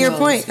 So Really to your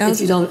gross point. if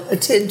you don't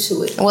attend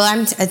to it. Well,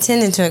 I'm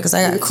attending to it because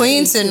I got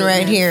Queen sitting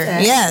right here.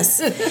 Yes.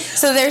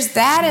 So there's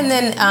that. And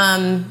then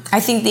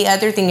I think the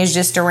other thing is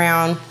just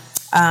around,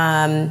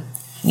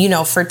 you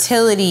know,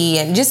 fertility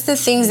and just the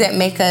things that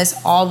make us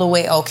all the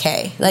way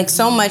okay. Like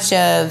so much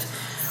of,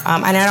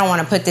 and I don't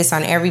want to put this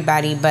on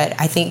everybody, but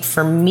I think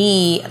for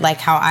me, like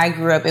how I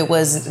grew up,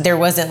 there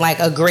wasn't like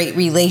a great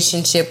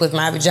relationship with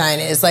my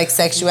vagina. It's like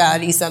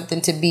sexuality,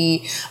 something to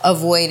be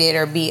avoided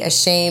or be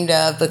ashamed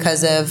of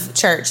because of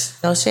church.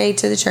 No shade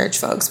to the church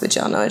folks, but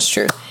y'all know it's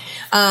true.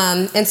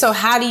 And so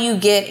how do you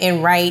get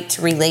in right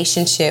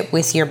relationship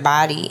with your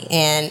body?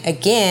 And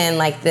again,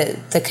 like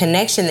the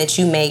connection that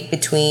you make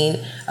between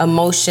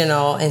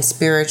emotional and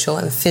spiritual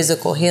and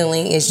physical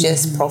healing is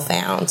just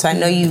profound. So I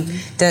know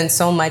you've done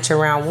so much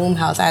around womb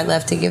health. I'd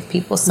love to give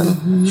people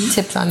some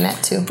tips on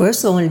that too.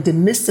 First, I want to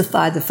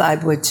demystify the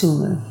fibroid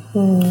tumor.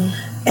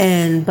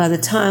 And by the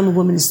time a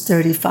woman is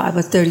 35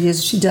 or 30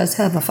 years, she does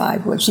have a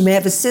fibroid. She may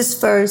have a cyst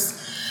first,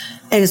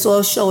 and it's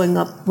all showing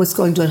up what's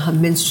going during her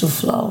menstrual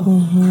flow.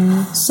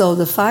 So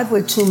the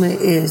fibroid tumor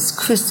is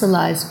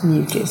crystallized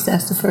mucus.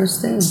 That's the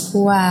first thing.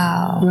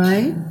 Wow.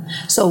 Right?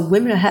 So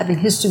women are having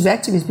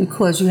hysterectomies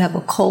because you have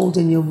a cold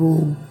in your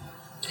womb.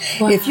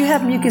 Wow. If you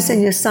have mucus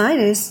in your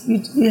sinus,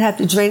 you have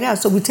to drain out.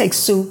 So we take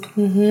soup,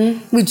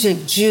 we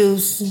drink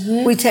juice,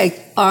 we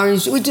take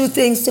orange, we do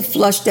things to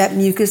flush that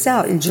mucus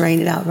out and drain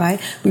it out,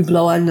 right? We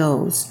blow our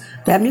nose.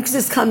 That mucus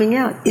is coming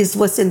out is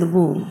what's in the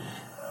womb.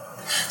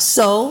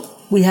 So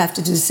we have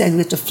to do the same. We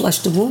have to flush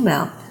the womb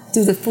out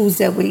through the foods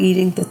that we're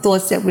eating, the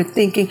thoughts that we're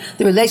thinking,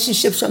 the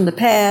relationships from the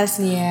past.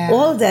 Yeah.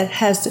 All of that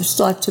has to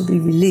start to be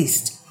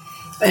released.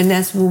 And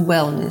that's womb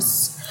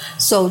wellness.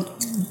 So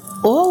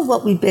all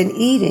what we've been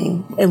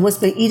eating and what's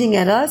been eating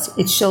at us,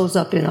 it shows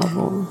up in our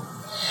womb.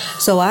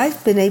 So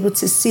I've been able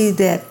to see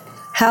that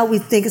how we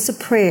think is a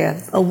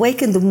prayer.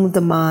 Awaken the womb of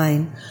the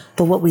mind.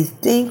 For what we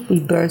think,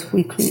 we birth,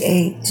 we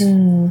create.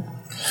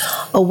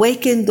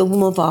 Awaken the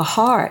womb of our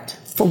heart.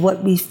 For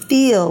what we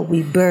feel,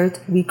 we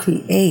birth, we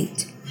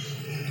create.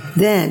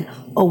 Then,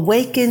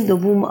 awaken the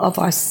womb of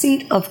our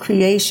seat of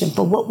creation.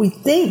 For what we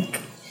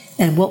think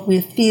and what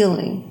we're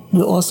feeling,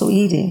 we're also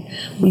eating.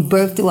 We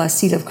birth through our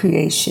seat of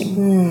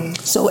creation.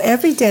 So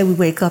every day we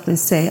wake up and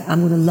say,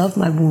 I'm going to love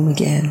my womb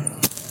again.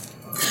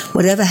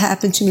 Whatever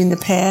happened to me in the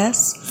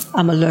past,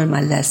 I'm going to learn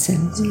my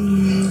lessons.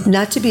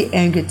 Not to be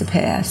angry at the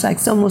past. Like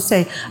someone will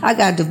say, I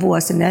got a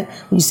divorce, and that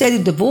when you say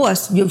the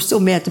divorce, you're still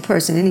mad at the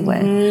person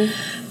anyway.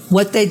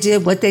 What they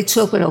did, what they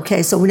took, but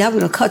okay, so now we're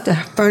going to cut the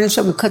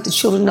furniture, we cut the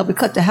children up, we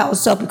cut the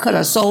house up, we cut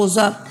our souls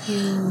up.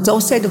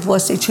 Don't say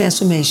divorce, say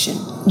transformation.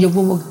 Your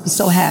womb will be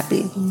so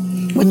happy.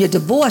 When you're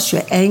divorced,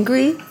 you're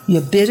angry,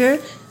 you're bitter.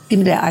 Give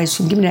me that ice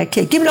cream, give me that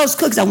cake, give me those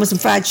cookies, I want some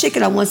fried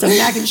chicken, I want some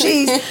mac and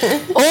cheese.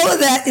 All of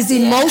that is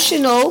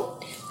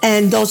emotional,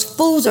 and those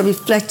foods are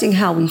reflecting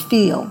how we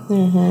feel.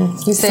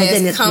 You say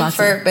it's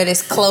comfort, but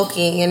it's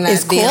cloaking and not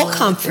it's called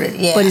comfort,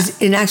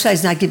 but in actuality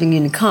it's not giving you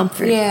any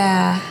comfort.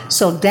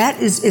 So that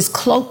is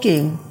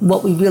cloaking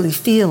what we're really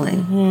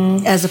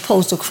feeling, as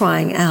opposed to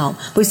crying out.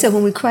 But we said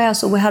when we cry out,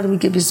 so how do we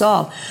get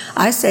resolved?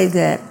 I say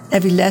that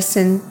every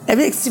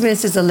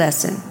experience is a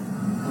lesson.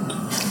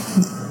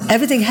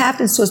 Everything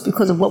happens to us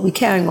because of what we're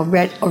carrying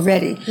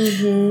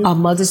already. Our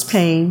mother's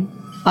pain,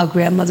 our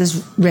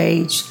grandmother's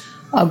rage,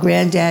 our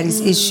granddaddy's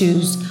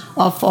issues,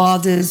 our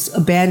father's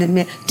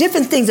abandonment,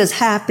 different things that's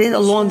happened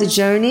along the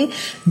journey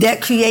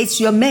that creates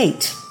your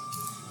mate.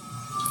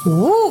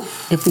 Woo.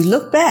 If we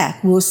look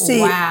back, we'll see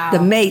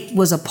the mate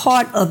was a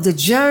part of the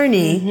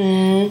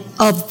journey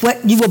of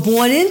what you were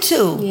born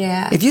into.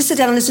 If you sit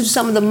down and listen to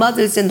some of the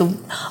mothers and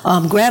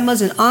the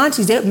grandmas and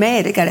aunties, they're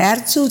mad, they got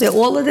attitudes, they're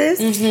all of this.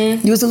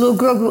 You as a little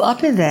girl grew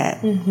up in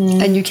that,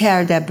 and you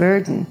carried that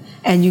burden.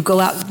 And you go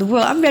out in the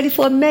world, I'm ready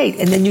for a mate,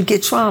 and then you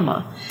get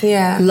trauma.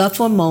 Love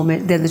for a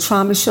moment, then the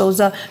trauma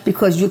shows up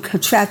because you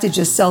contracted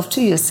yourself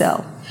to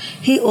yourself.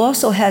 He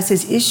also has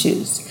his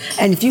issues.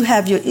 And if you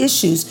have your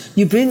issues,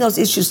 you bring those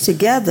issues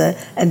together,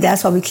 and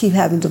that's why we keep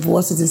having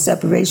divorces and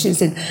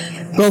separations and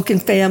broken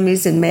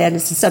families and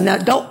madness and stuff. Now,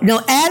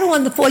 don't add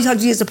on the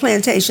 400 years of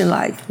plantation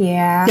life.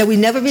 That we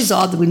never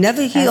resolved, that we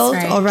never healed,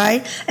 all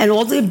right? And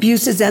all the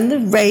abuses and the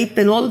rape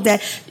and all of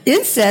that.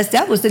 Incest,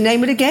 that was the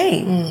name of the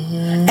game.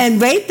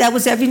 And rape, that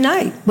was every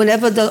night.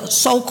 Whenever the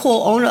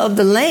so-called owner of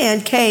the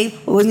land came,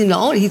 wasn't the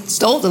owner, he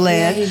stole the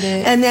land. He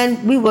did. And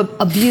then we were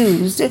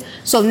abused.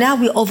 So now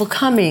we're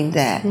overcoming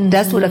that.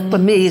 That's what, for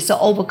me, it's an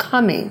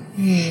overcoming.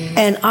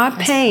 And our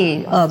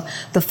pain of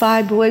the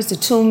fibroids, the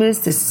tumors,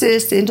 the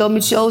cysts, the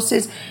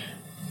endometriosis,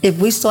 if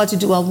we start to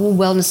do our womb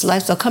wellness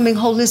lifestyle, coming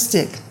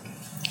holistic,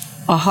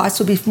 our hearts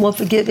will be more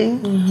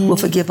forgiving. We'll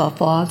forgive our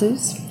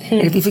fathers.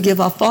 And if we forgive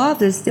our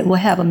fathers, then we'll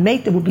have a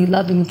mate that will be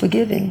loving and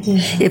forgiving.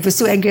 If we're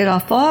still angry at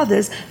our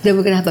fathers, then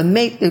we're going to have a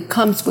mate that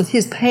comes with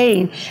his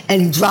pain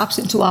and he drops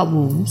into our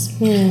wounds.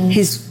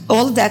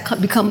 All of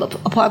that become a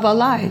part of our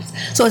lives.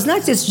 So it's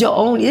not just your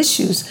own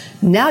issues.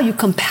 Now you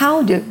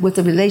compound it with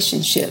a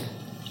relationship.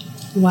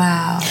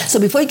 Wow. So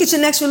before you get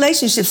your next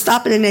relationship,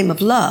 stop in the name of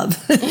love.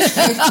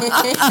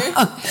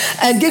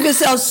 And give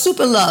yourself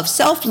super love,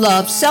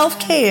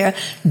 self-care,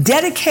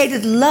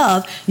 dedicated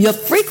love. Your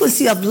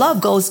frequency of love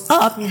goes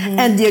up,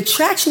 and the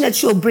attraction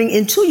that you'll bring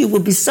into you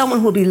will be someone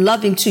who will be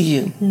loving to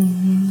you.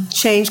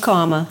 Change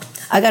karma.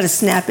 I got a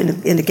snap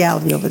in the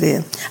gallery over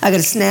there. I got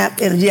a snap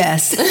and a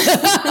yes.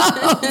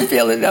 I'm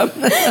feeling them.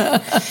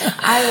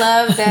 I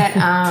love that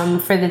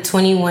for the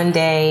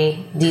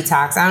 21-day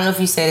detox. I don't know if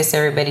you say this to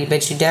everybody,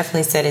 but you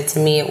definitely said it to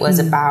me. It was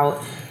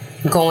about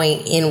going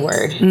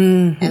inward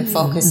and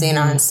focusing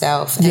on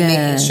self and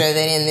making sure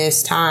that in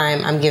this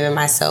time I'm giving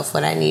myself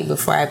what I need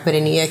before I put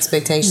any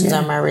expectations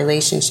on my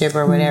relationship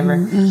or whatever.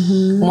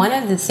 One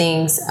of the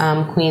things,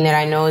 Queen, that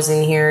I know is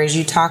in here is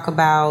you talk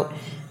about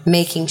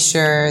making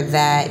sure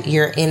that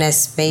you're in a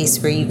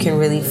space where you can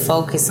really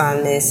focus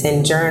on this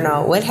and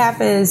journal. What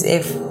happens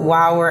if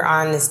while we're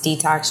on this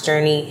detox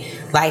journey,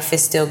 life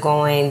is still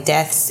going,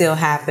 death still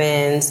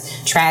happens,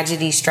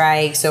 tragedy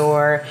strikes,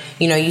 or,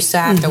 you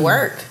still have to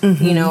work?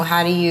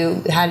 How do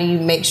you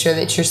make sure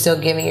that you're still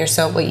giving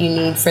yourself what you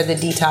need for the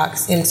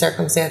detox in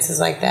circumstances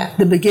like that?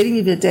 The beginning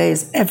of your day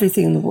is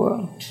everything in the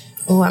world.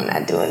 Oh, I'm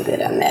not doing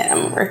good on that. I'm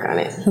going to work on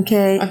it.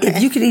 Okay?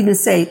 If you could even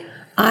say,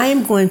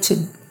 I'm going to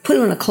put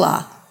it on a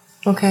clock.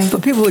 Okay. For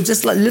people who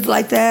just live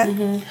like that,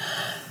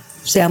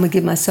 say, I'm going to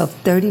give myself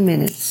 30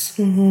 minutes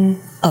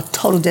of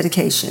total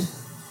dedication.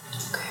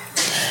 Okay.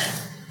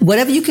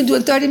 Whatever you can do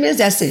in 30 minutes,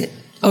 that's it.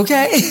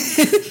 Okay?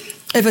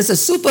 If it's a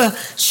super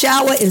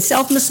shower and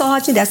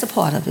self-massaging, that's a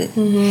part of it.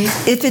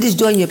 If it is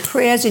doing your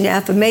prayers and your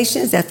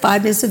affirmations, that's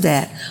 5 minutes of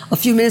that. A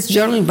few minutes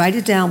journaling, write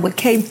it down. What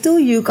came through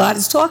you, God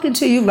is talking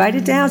to you, write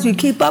it down so you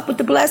keep up with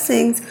the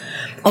blessings.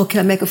 Oh,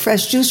 can I make a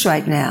fresh juice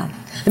right now?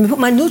 Let me put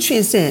my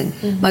nutrients in,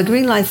 my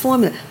Green Life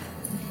formula.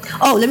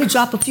 Oh, let me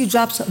drop a few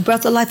drops of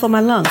breath of life on my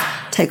lungs.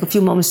 Take a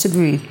few moments to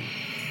breathe.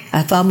 I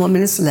have 5 more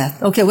minutes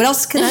left. Okay, what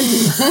else can I do?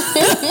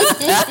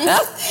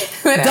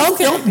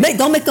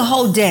 Don't make the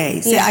whole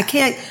day. Say, I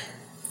can't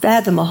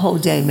fathom a whole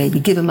day,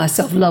 maybe giving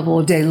myself love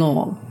all day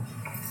long.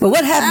 But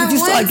what happens if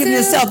you start giving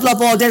yourself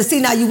love all day? See,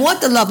 now you want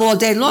the love all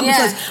day long,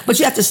 but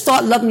you have to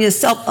start loving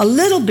yourself a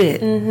little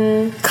bit.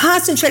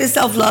 Concentrated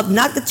self-love,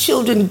 not the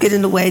children get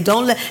in the way.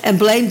 Don't and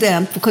blame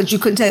them because you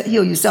couldn't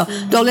heal yourself.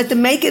 Don't let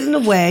them make it in the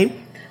way.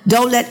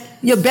 Don't let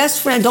your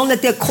best friend, don't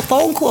let their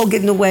phone call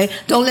get in the way.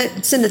 Don't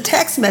send a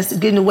text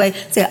message get in the way.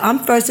 Say, I'm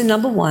first and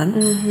number one.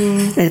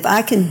 And if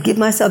I can give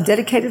myself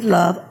dedicated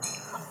love,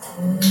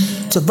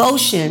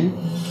 devotion,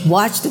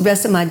 watch the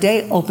rest of my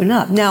day open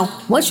up. Now,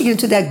 once you get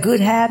into that good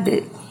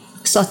habit,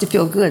 it starts to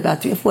feel good.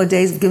 About 3 or 4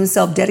 days of giving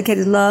yourself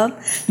dedicated love,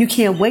 you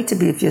can't wait to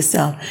be with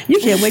yourself. You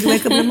can't wait to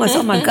wake up in the morning.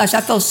 Oh my gosh,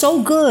 I felt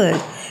so good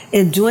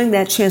in doing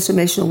that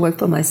transformational work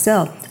for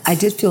myself. I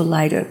did feel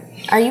lighter.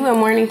 Are you a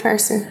morning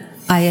person?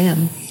 I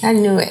am. I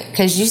knew it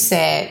because you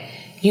said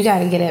you got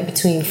to get up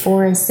between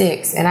 4 and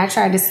 6. And I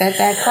tried to set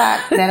that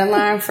clock, that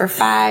alarm for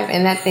 5,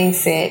 and that thing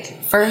said,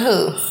 for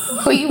who?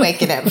 Who are you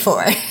waking up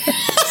for?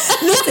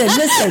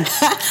 Listen.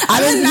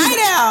 I'm a night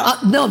owl.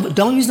 No, but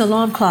don't use an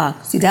alarm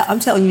clock. See, that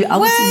I'm telling you, I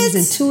want you to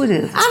use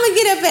intuitive. I'm going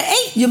to get up at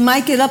 8. You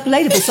might get up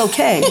later, but it's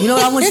okay. You know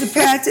what I want you to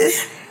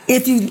practice?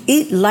 If you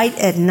eat light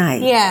at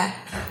night,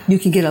 you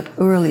can get up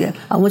earlier.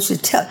 I want you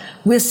to tell,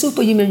 we're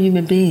superhuman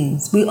human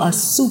beings. We are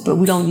super.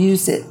 We don't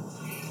use it.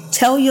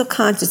 Tell your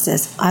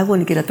consciousness, I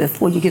want to get up at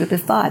 4, you get up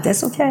at 5.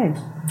 That's okay.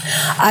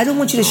 I don't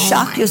want you to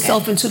shock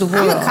yourself into the world.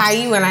 I'm going to call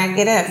you when I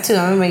get up, too. I'm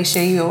going to make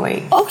sure you're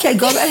awake. Okay,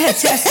 go right ahead,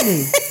 test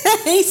me.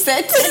 He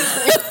said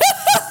test me.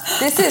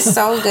 This is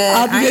so good.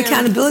 I'll be your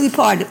accountability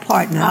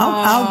partner.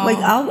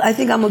 I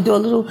think I'm going to do a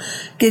little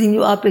getting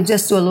you up and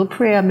just do a little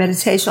prayer,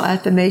 meditation, or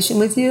affirmation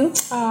with you.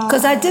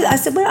 Because I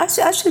said, well, I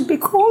should be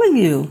calling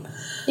you.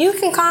 You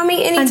can call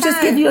me anytime. And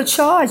just give you a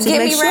charge and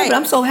make sure. But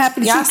I'm so happy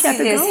that you kept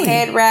it going. Y'all see this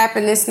head wrap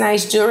and this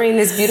nice jewelry and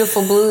this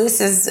beautiful blue.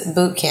 This is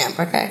boot camp,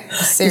 okay?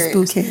 Serious. It's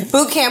boot camp.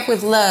 Boot camp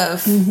with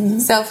love.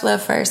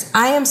 Self-love first.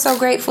 I am so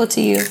grateful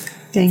to you.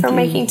 Thank you.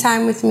 Making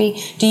time with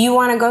me. Do you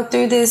want to go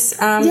through this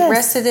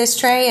rest of this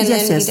tray? And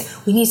then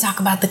we need to talk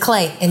about the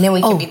clay, and then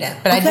we can be done.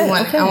 But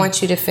I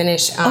want you to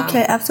finish.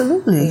 Okay,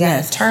 absolutely.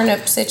 Yes.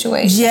 Turnip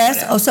situation.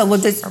 Yes. So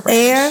with this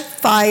air,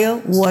 fire,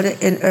 water,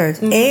 and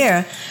earth.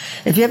 Air.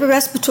 If you have a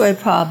respiratory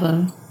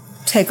problem,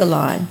 take a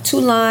lime. 2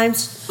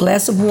 limes,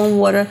 glass of warm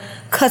water,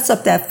 cuts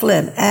up that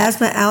phlegm.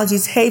 Asthma,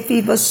 allergies, hay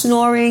fever,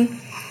 snoring,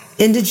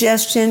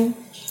 indigestion.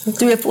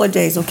 3 or 4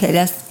 days, okay,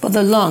 that's for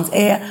the lungs.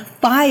 Air,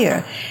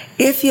 fire.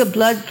 If your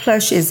blood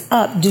pressure is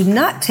up, do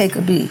not take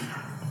a beat.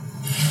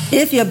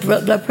 If your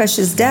blood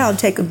pressure is down,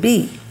 take a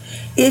beat.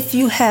 If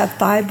you have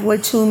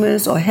fibroid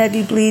tumors or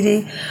heavy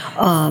bleeding,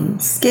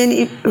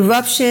 skin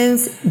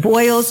eruptions,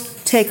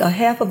 boils, take a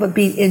half of a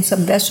beet in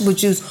some vegetable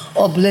juice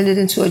or blend it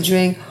into a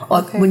drink.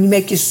 Or when you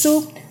make your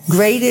soup,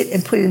 grate it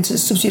and put it into the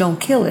soup so you don't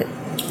kill it,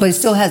 but it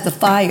still has the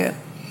fire.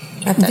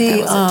 I thought that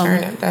was a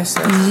turnip. That's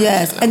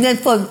yes. And then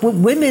for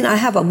women, I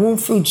have a womb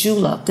fruit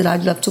julep that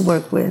I'd love to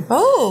work with.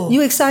 Oh.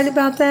 You excited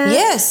about that?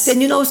 Yes.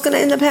 Then you know what's going to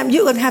end up happening?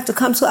 You're going to have to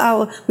come to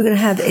we're going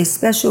to have a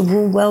special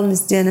womb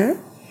wellness dinner.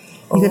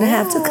 You're going to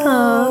have to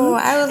come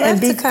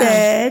and be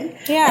fed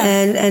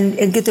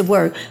and get to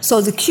work.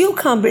 So the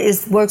cucumber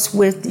works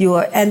with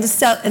and the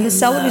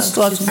celery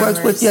stalks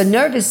works with your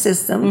nervous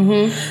system.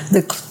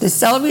 Mm-hmm. The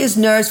celery is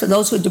nerves for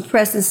those who are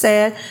depressed and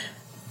sad.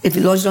 If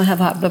you don't have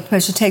high blood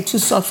pressure, take 2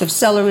 stalks of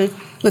celery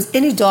with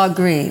any dark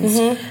greens.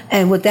 Mm-hmm.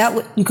 And with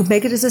that, you can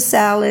make it as a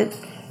salad.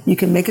 You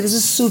can make it as a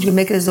soup. You can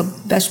make it as a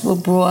vegetable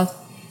broth.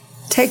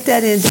 Take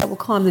that in. That will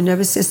calm the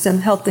nervous system,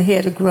 help the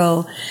hair to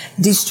grow,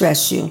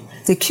 de-stress you.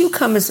 The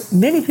cucumbers,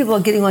 many people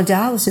are getting on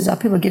dialysis. Our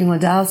people are getting on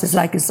dialysis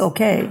like it's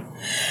okay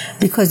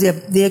because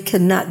their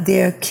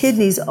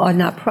kidneys are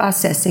not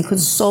processing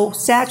because it's so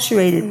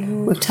saturated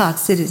with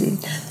toxicity.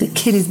 The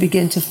kidneys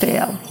begin to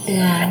fail.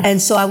 Yeah.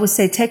 And so I would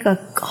say take a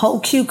whole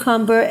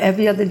cucumber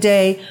every other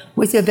day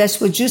with your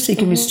vegetable juice so you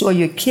can restore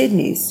your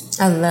kidneys.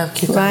 I love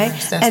cucumbers. Right?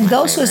 That's and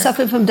those favorite. who are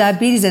suffering from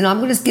diabetes, and I'm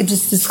going to give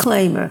this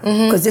disclaimer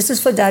because this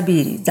is for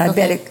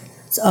diabetic.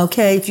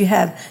 Okay, if you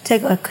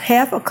take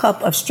half a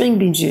cup of string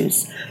bean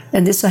juice,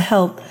 and this will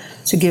help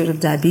to get rid of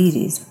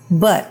diabetes.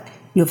 But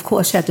you, of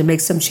course, have to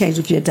make some change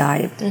with your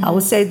diet. I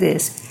would say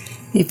this.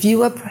 If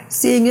you are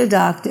seeing your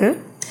doctor,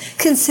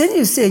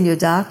 continue seeing your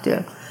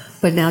doctor,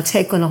 but now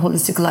take on a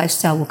holistic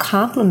lifestyle will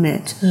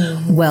complement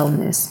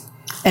wellness.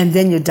 And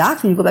then your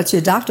doctor, you go back to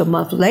your doctor a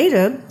month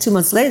later, 2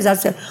 months later, I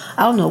say,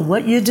 I don't know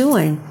what you're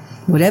doing.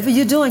 Whatever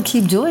you're doing,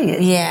 keep doing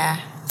it. Yeah.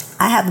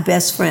 I have a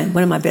best friend,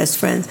 one of my best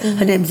friends.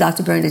 Her name is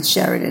Dr. Bernadette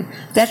Sheridan.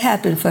 That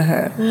happened for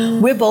her.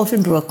 We're both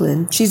in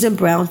Brooklyn. She's in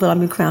Brownsville.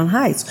 I'm in Crown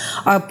Heights.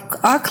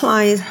 Our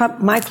clients,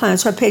 my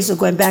clients, her patients are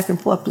going back and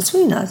forth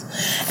between us.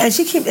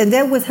 And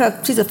they're with her.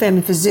 She's a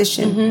family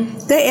physician.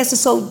 They asked her,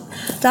 so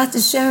Dr.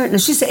 Sheridan,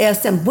 and she said,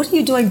 ask them, what are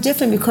you doing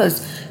different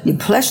because your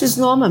pressure's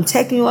normal. I'm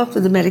taking you off for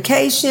the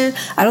medication.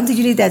 I don't think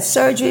you need that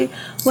surgery.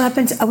 What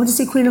happened? I went to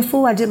see Queen of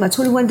Fu. I did my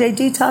 21-day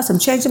detox. I'm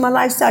changing my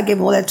lifestyle. I gave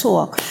her all that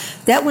talk.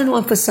 That went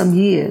on for some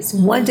years.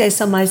 One day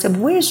somebody said,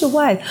 where's your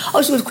wife?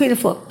 Oh, she was Queen of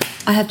Fu.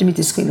 I have to meet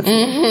this Queen of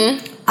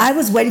Fu. I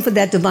was waiting for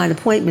that divine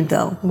appointment,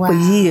 though, for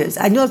years.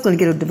 I knew I was going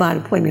to get a divine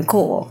appointment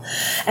call.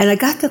 And I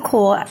got the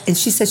call, and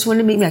she said she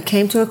wanted to meet me. I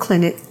came to her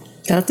clinic,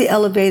 got up the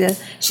elevator.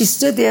 She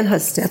stood there in her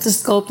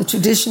stethoscope, the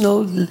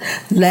traditional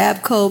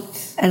lab coat,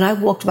 and I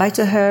walked right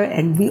to her,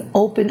 and we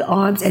opened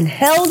arms and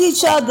held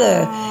each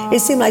other.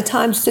 It seemed like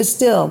time stood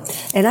still.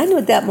 And I knew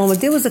at that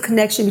moment there was a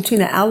connection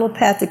between the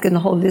allopathic and the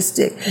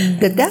holistic.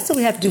 That's what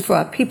we have to do for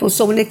our people.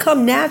 So when they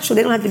come natural,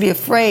 they don't have to be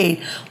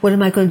afraid. What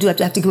am I going to do?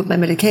 I have to give up my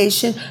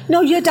medication?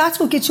 No, your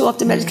doctor will get you off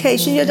the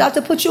medication. Your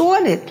doctor will put you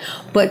on it.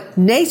 But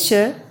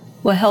nature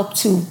will help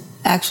to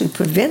actually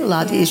prevent a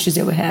lot of the issues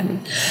they were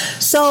having.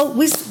 So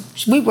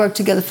we worked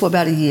together for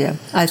about a year.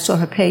 I saw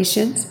her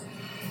patients.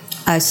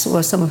 I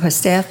saw some of her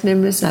staff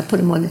members, and I put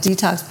them on the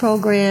detox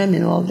program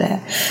and all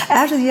that.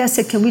 After the year, I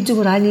said, can we do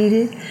what I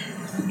needed?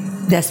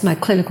 That's my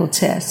clinical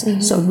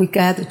test. So we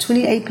gathered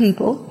 28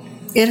 people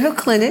in her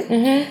clinic.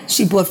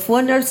 She brought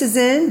 4 nurses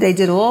in. They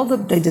did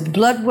the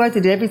blood work,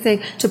 they did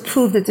everything to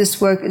prove that this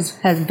work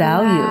has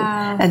value.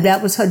 Wow. And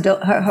that was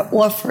her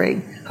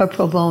offering, her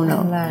pro bono. I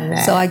love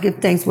that. So I give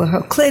thanks for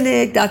her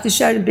clinic. Dr.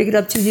 Sheridan, big it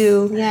up to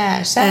you.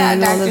 Yeah, shout out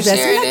Dr. Sheridan.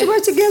 So we have to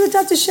work together,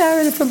 Dr.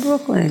 Sheridan from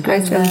Brooklyn.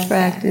 Great family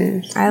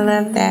practice. I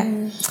love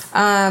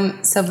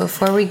that. So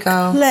before we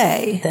go,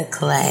 the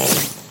clay.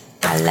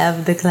 I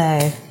love the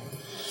clay.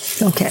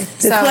 Okay.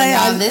 The clay,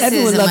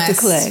 everyone loves the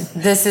clay.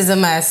 This is a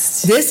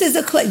must. This is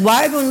a clay.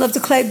 Why everyone loves the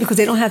clay? Because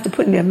they don't have to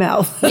put it in their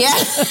mouth. Yeah.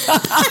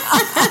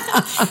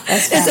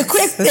 It's a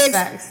quick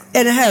fix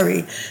in a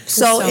hurry.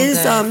 So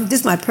this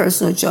is my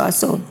personal jar.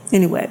 So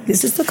anyway,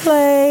 this is the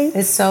clay.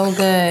 It's so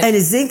good. And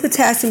it's zinc,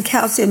 potassium,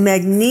 calcium,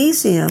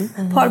 magnesium,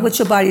 part of what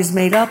your body is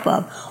made up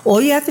of.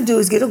 All you have to do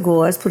is get a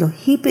gauze, put a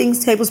heaping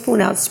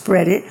tablespoon out,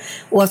 spread it.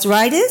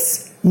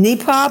 Arthritis, knee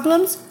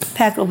problems,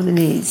 pack over the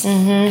knees.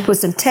 Put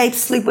some tape,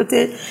 sleep with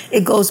it.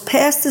 It goes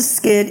past the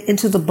skin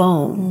into the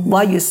bone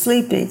while you're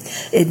sleeping.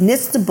 It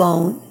knits the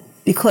bone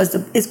because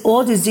it's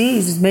all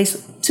disease. It makes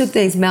 2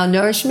 things,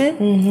 malnourishment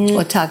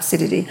or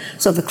toxicity.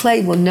 So the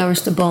clay will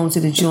nourish the bones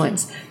and the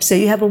joints.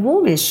 Say you have a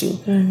womb issue.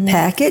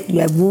 Pack it. You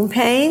have womb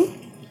pain,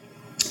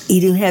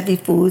 eating heavy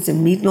foods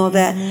and meat and all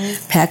that.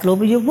 Pack it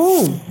over your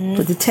womb.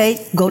 Put the tape,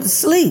 go to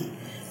sleep.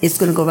 It's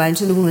going to go right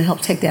into the womb and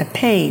help take that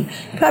pain.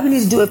 You probably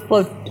need to do it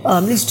for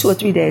at least 2 or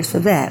 3 days for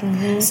that.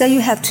 Say you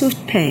have tooth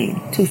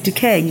pain, tooth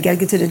decay. You got to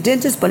get to the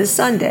dentist, but it's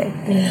Sunday.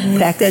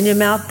 Pack that in your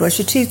mouth, brush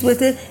your teeth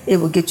with it. It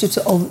will get you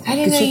to... I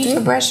didn't know you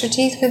could brush your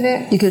teeth with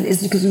it. You can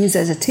use it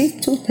as a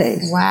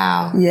toothpaste.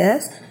 Wow.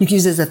 Yes. You can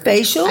use it as a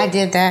facial. I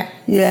did that.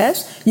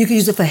 Yes. You can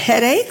use it for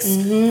headaches.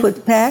 Put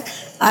the pack.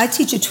 I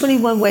teach you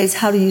 21 ways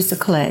how to use the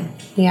clay.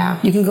 Yeah.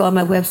 You can go on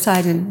my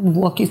website and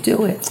walk you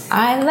through it.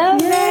 I love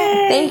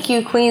that. Thank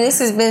you, Queen. This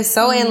has been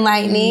so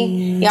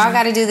enlightening. Y'all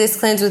got to do this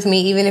cleanse with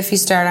me, even if you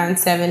start on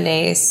 7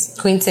 days.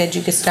 Queen said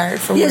you could start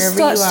from wherever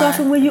you are. Start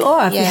from where you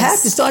are. If you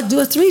have to,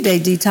 do a 3-day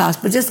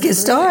detox, but just get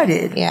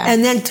started. Yeah.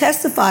 And then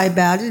testify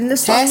about it in the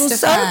little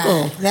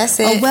circle. That's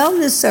it. A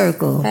wellness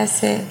circle.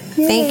 That's it.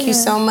 Yeah. Thank you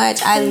so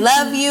much. I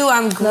love you.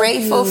 I'm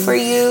grateful for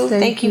you.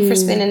 Thank you for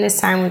spending this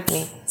time with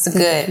me. It's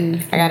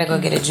good. I gotta go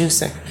get a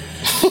juicer.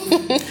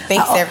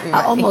 Thanks,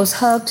 everybody. I almost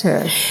hugged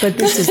her, but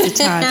this is the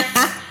time.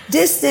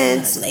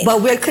 Distance,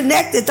 but we're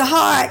connected to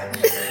heart.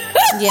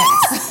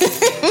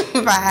 Yes.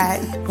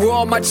 Bye. We're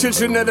all my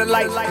children of the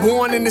light,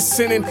 born in the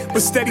sinning,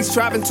 but steady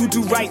striving to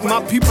do right.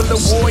 My people are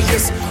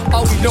warriors.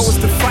 All we know is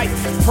to fight,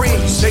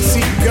 praying. They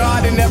see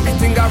God in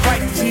everything I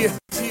write.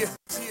 Yeah.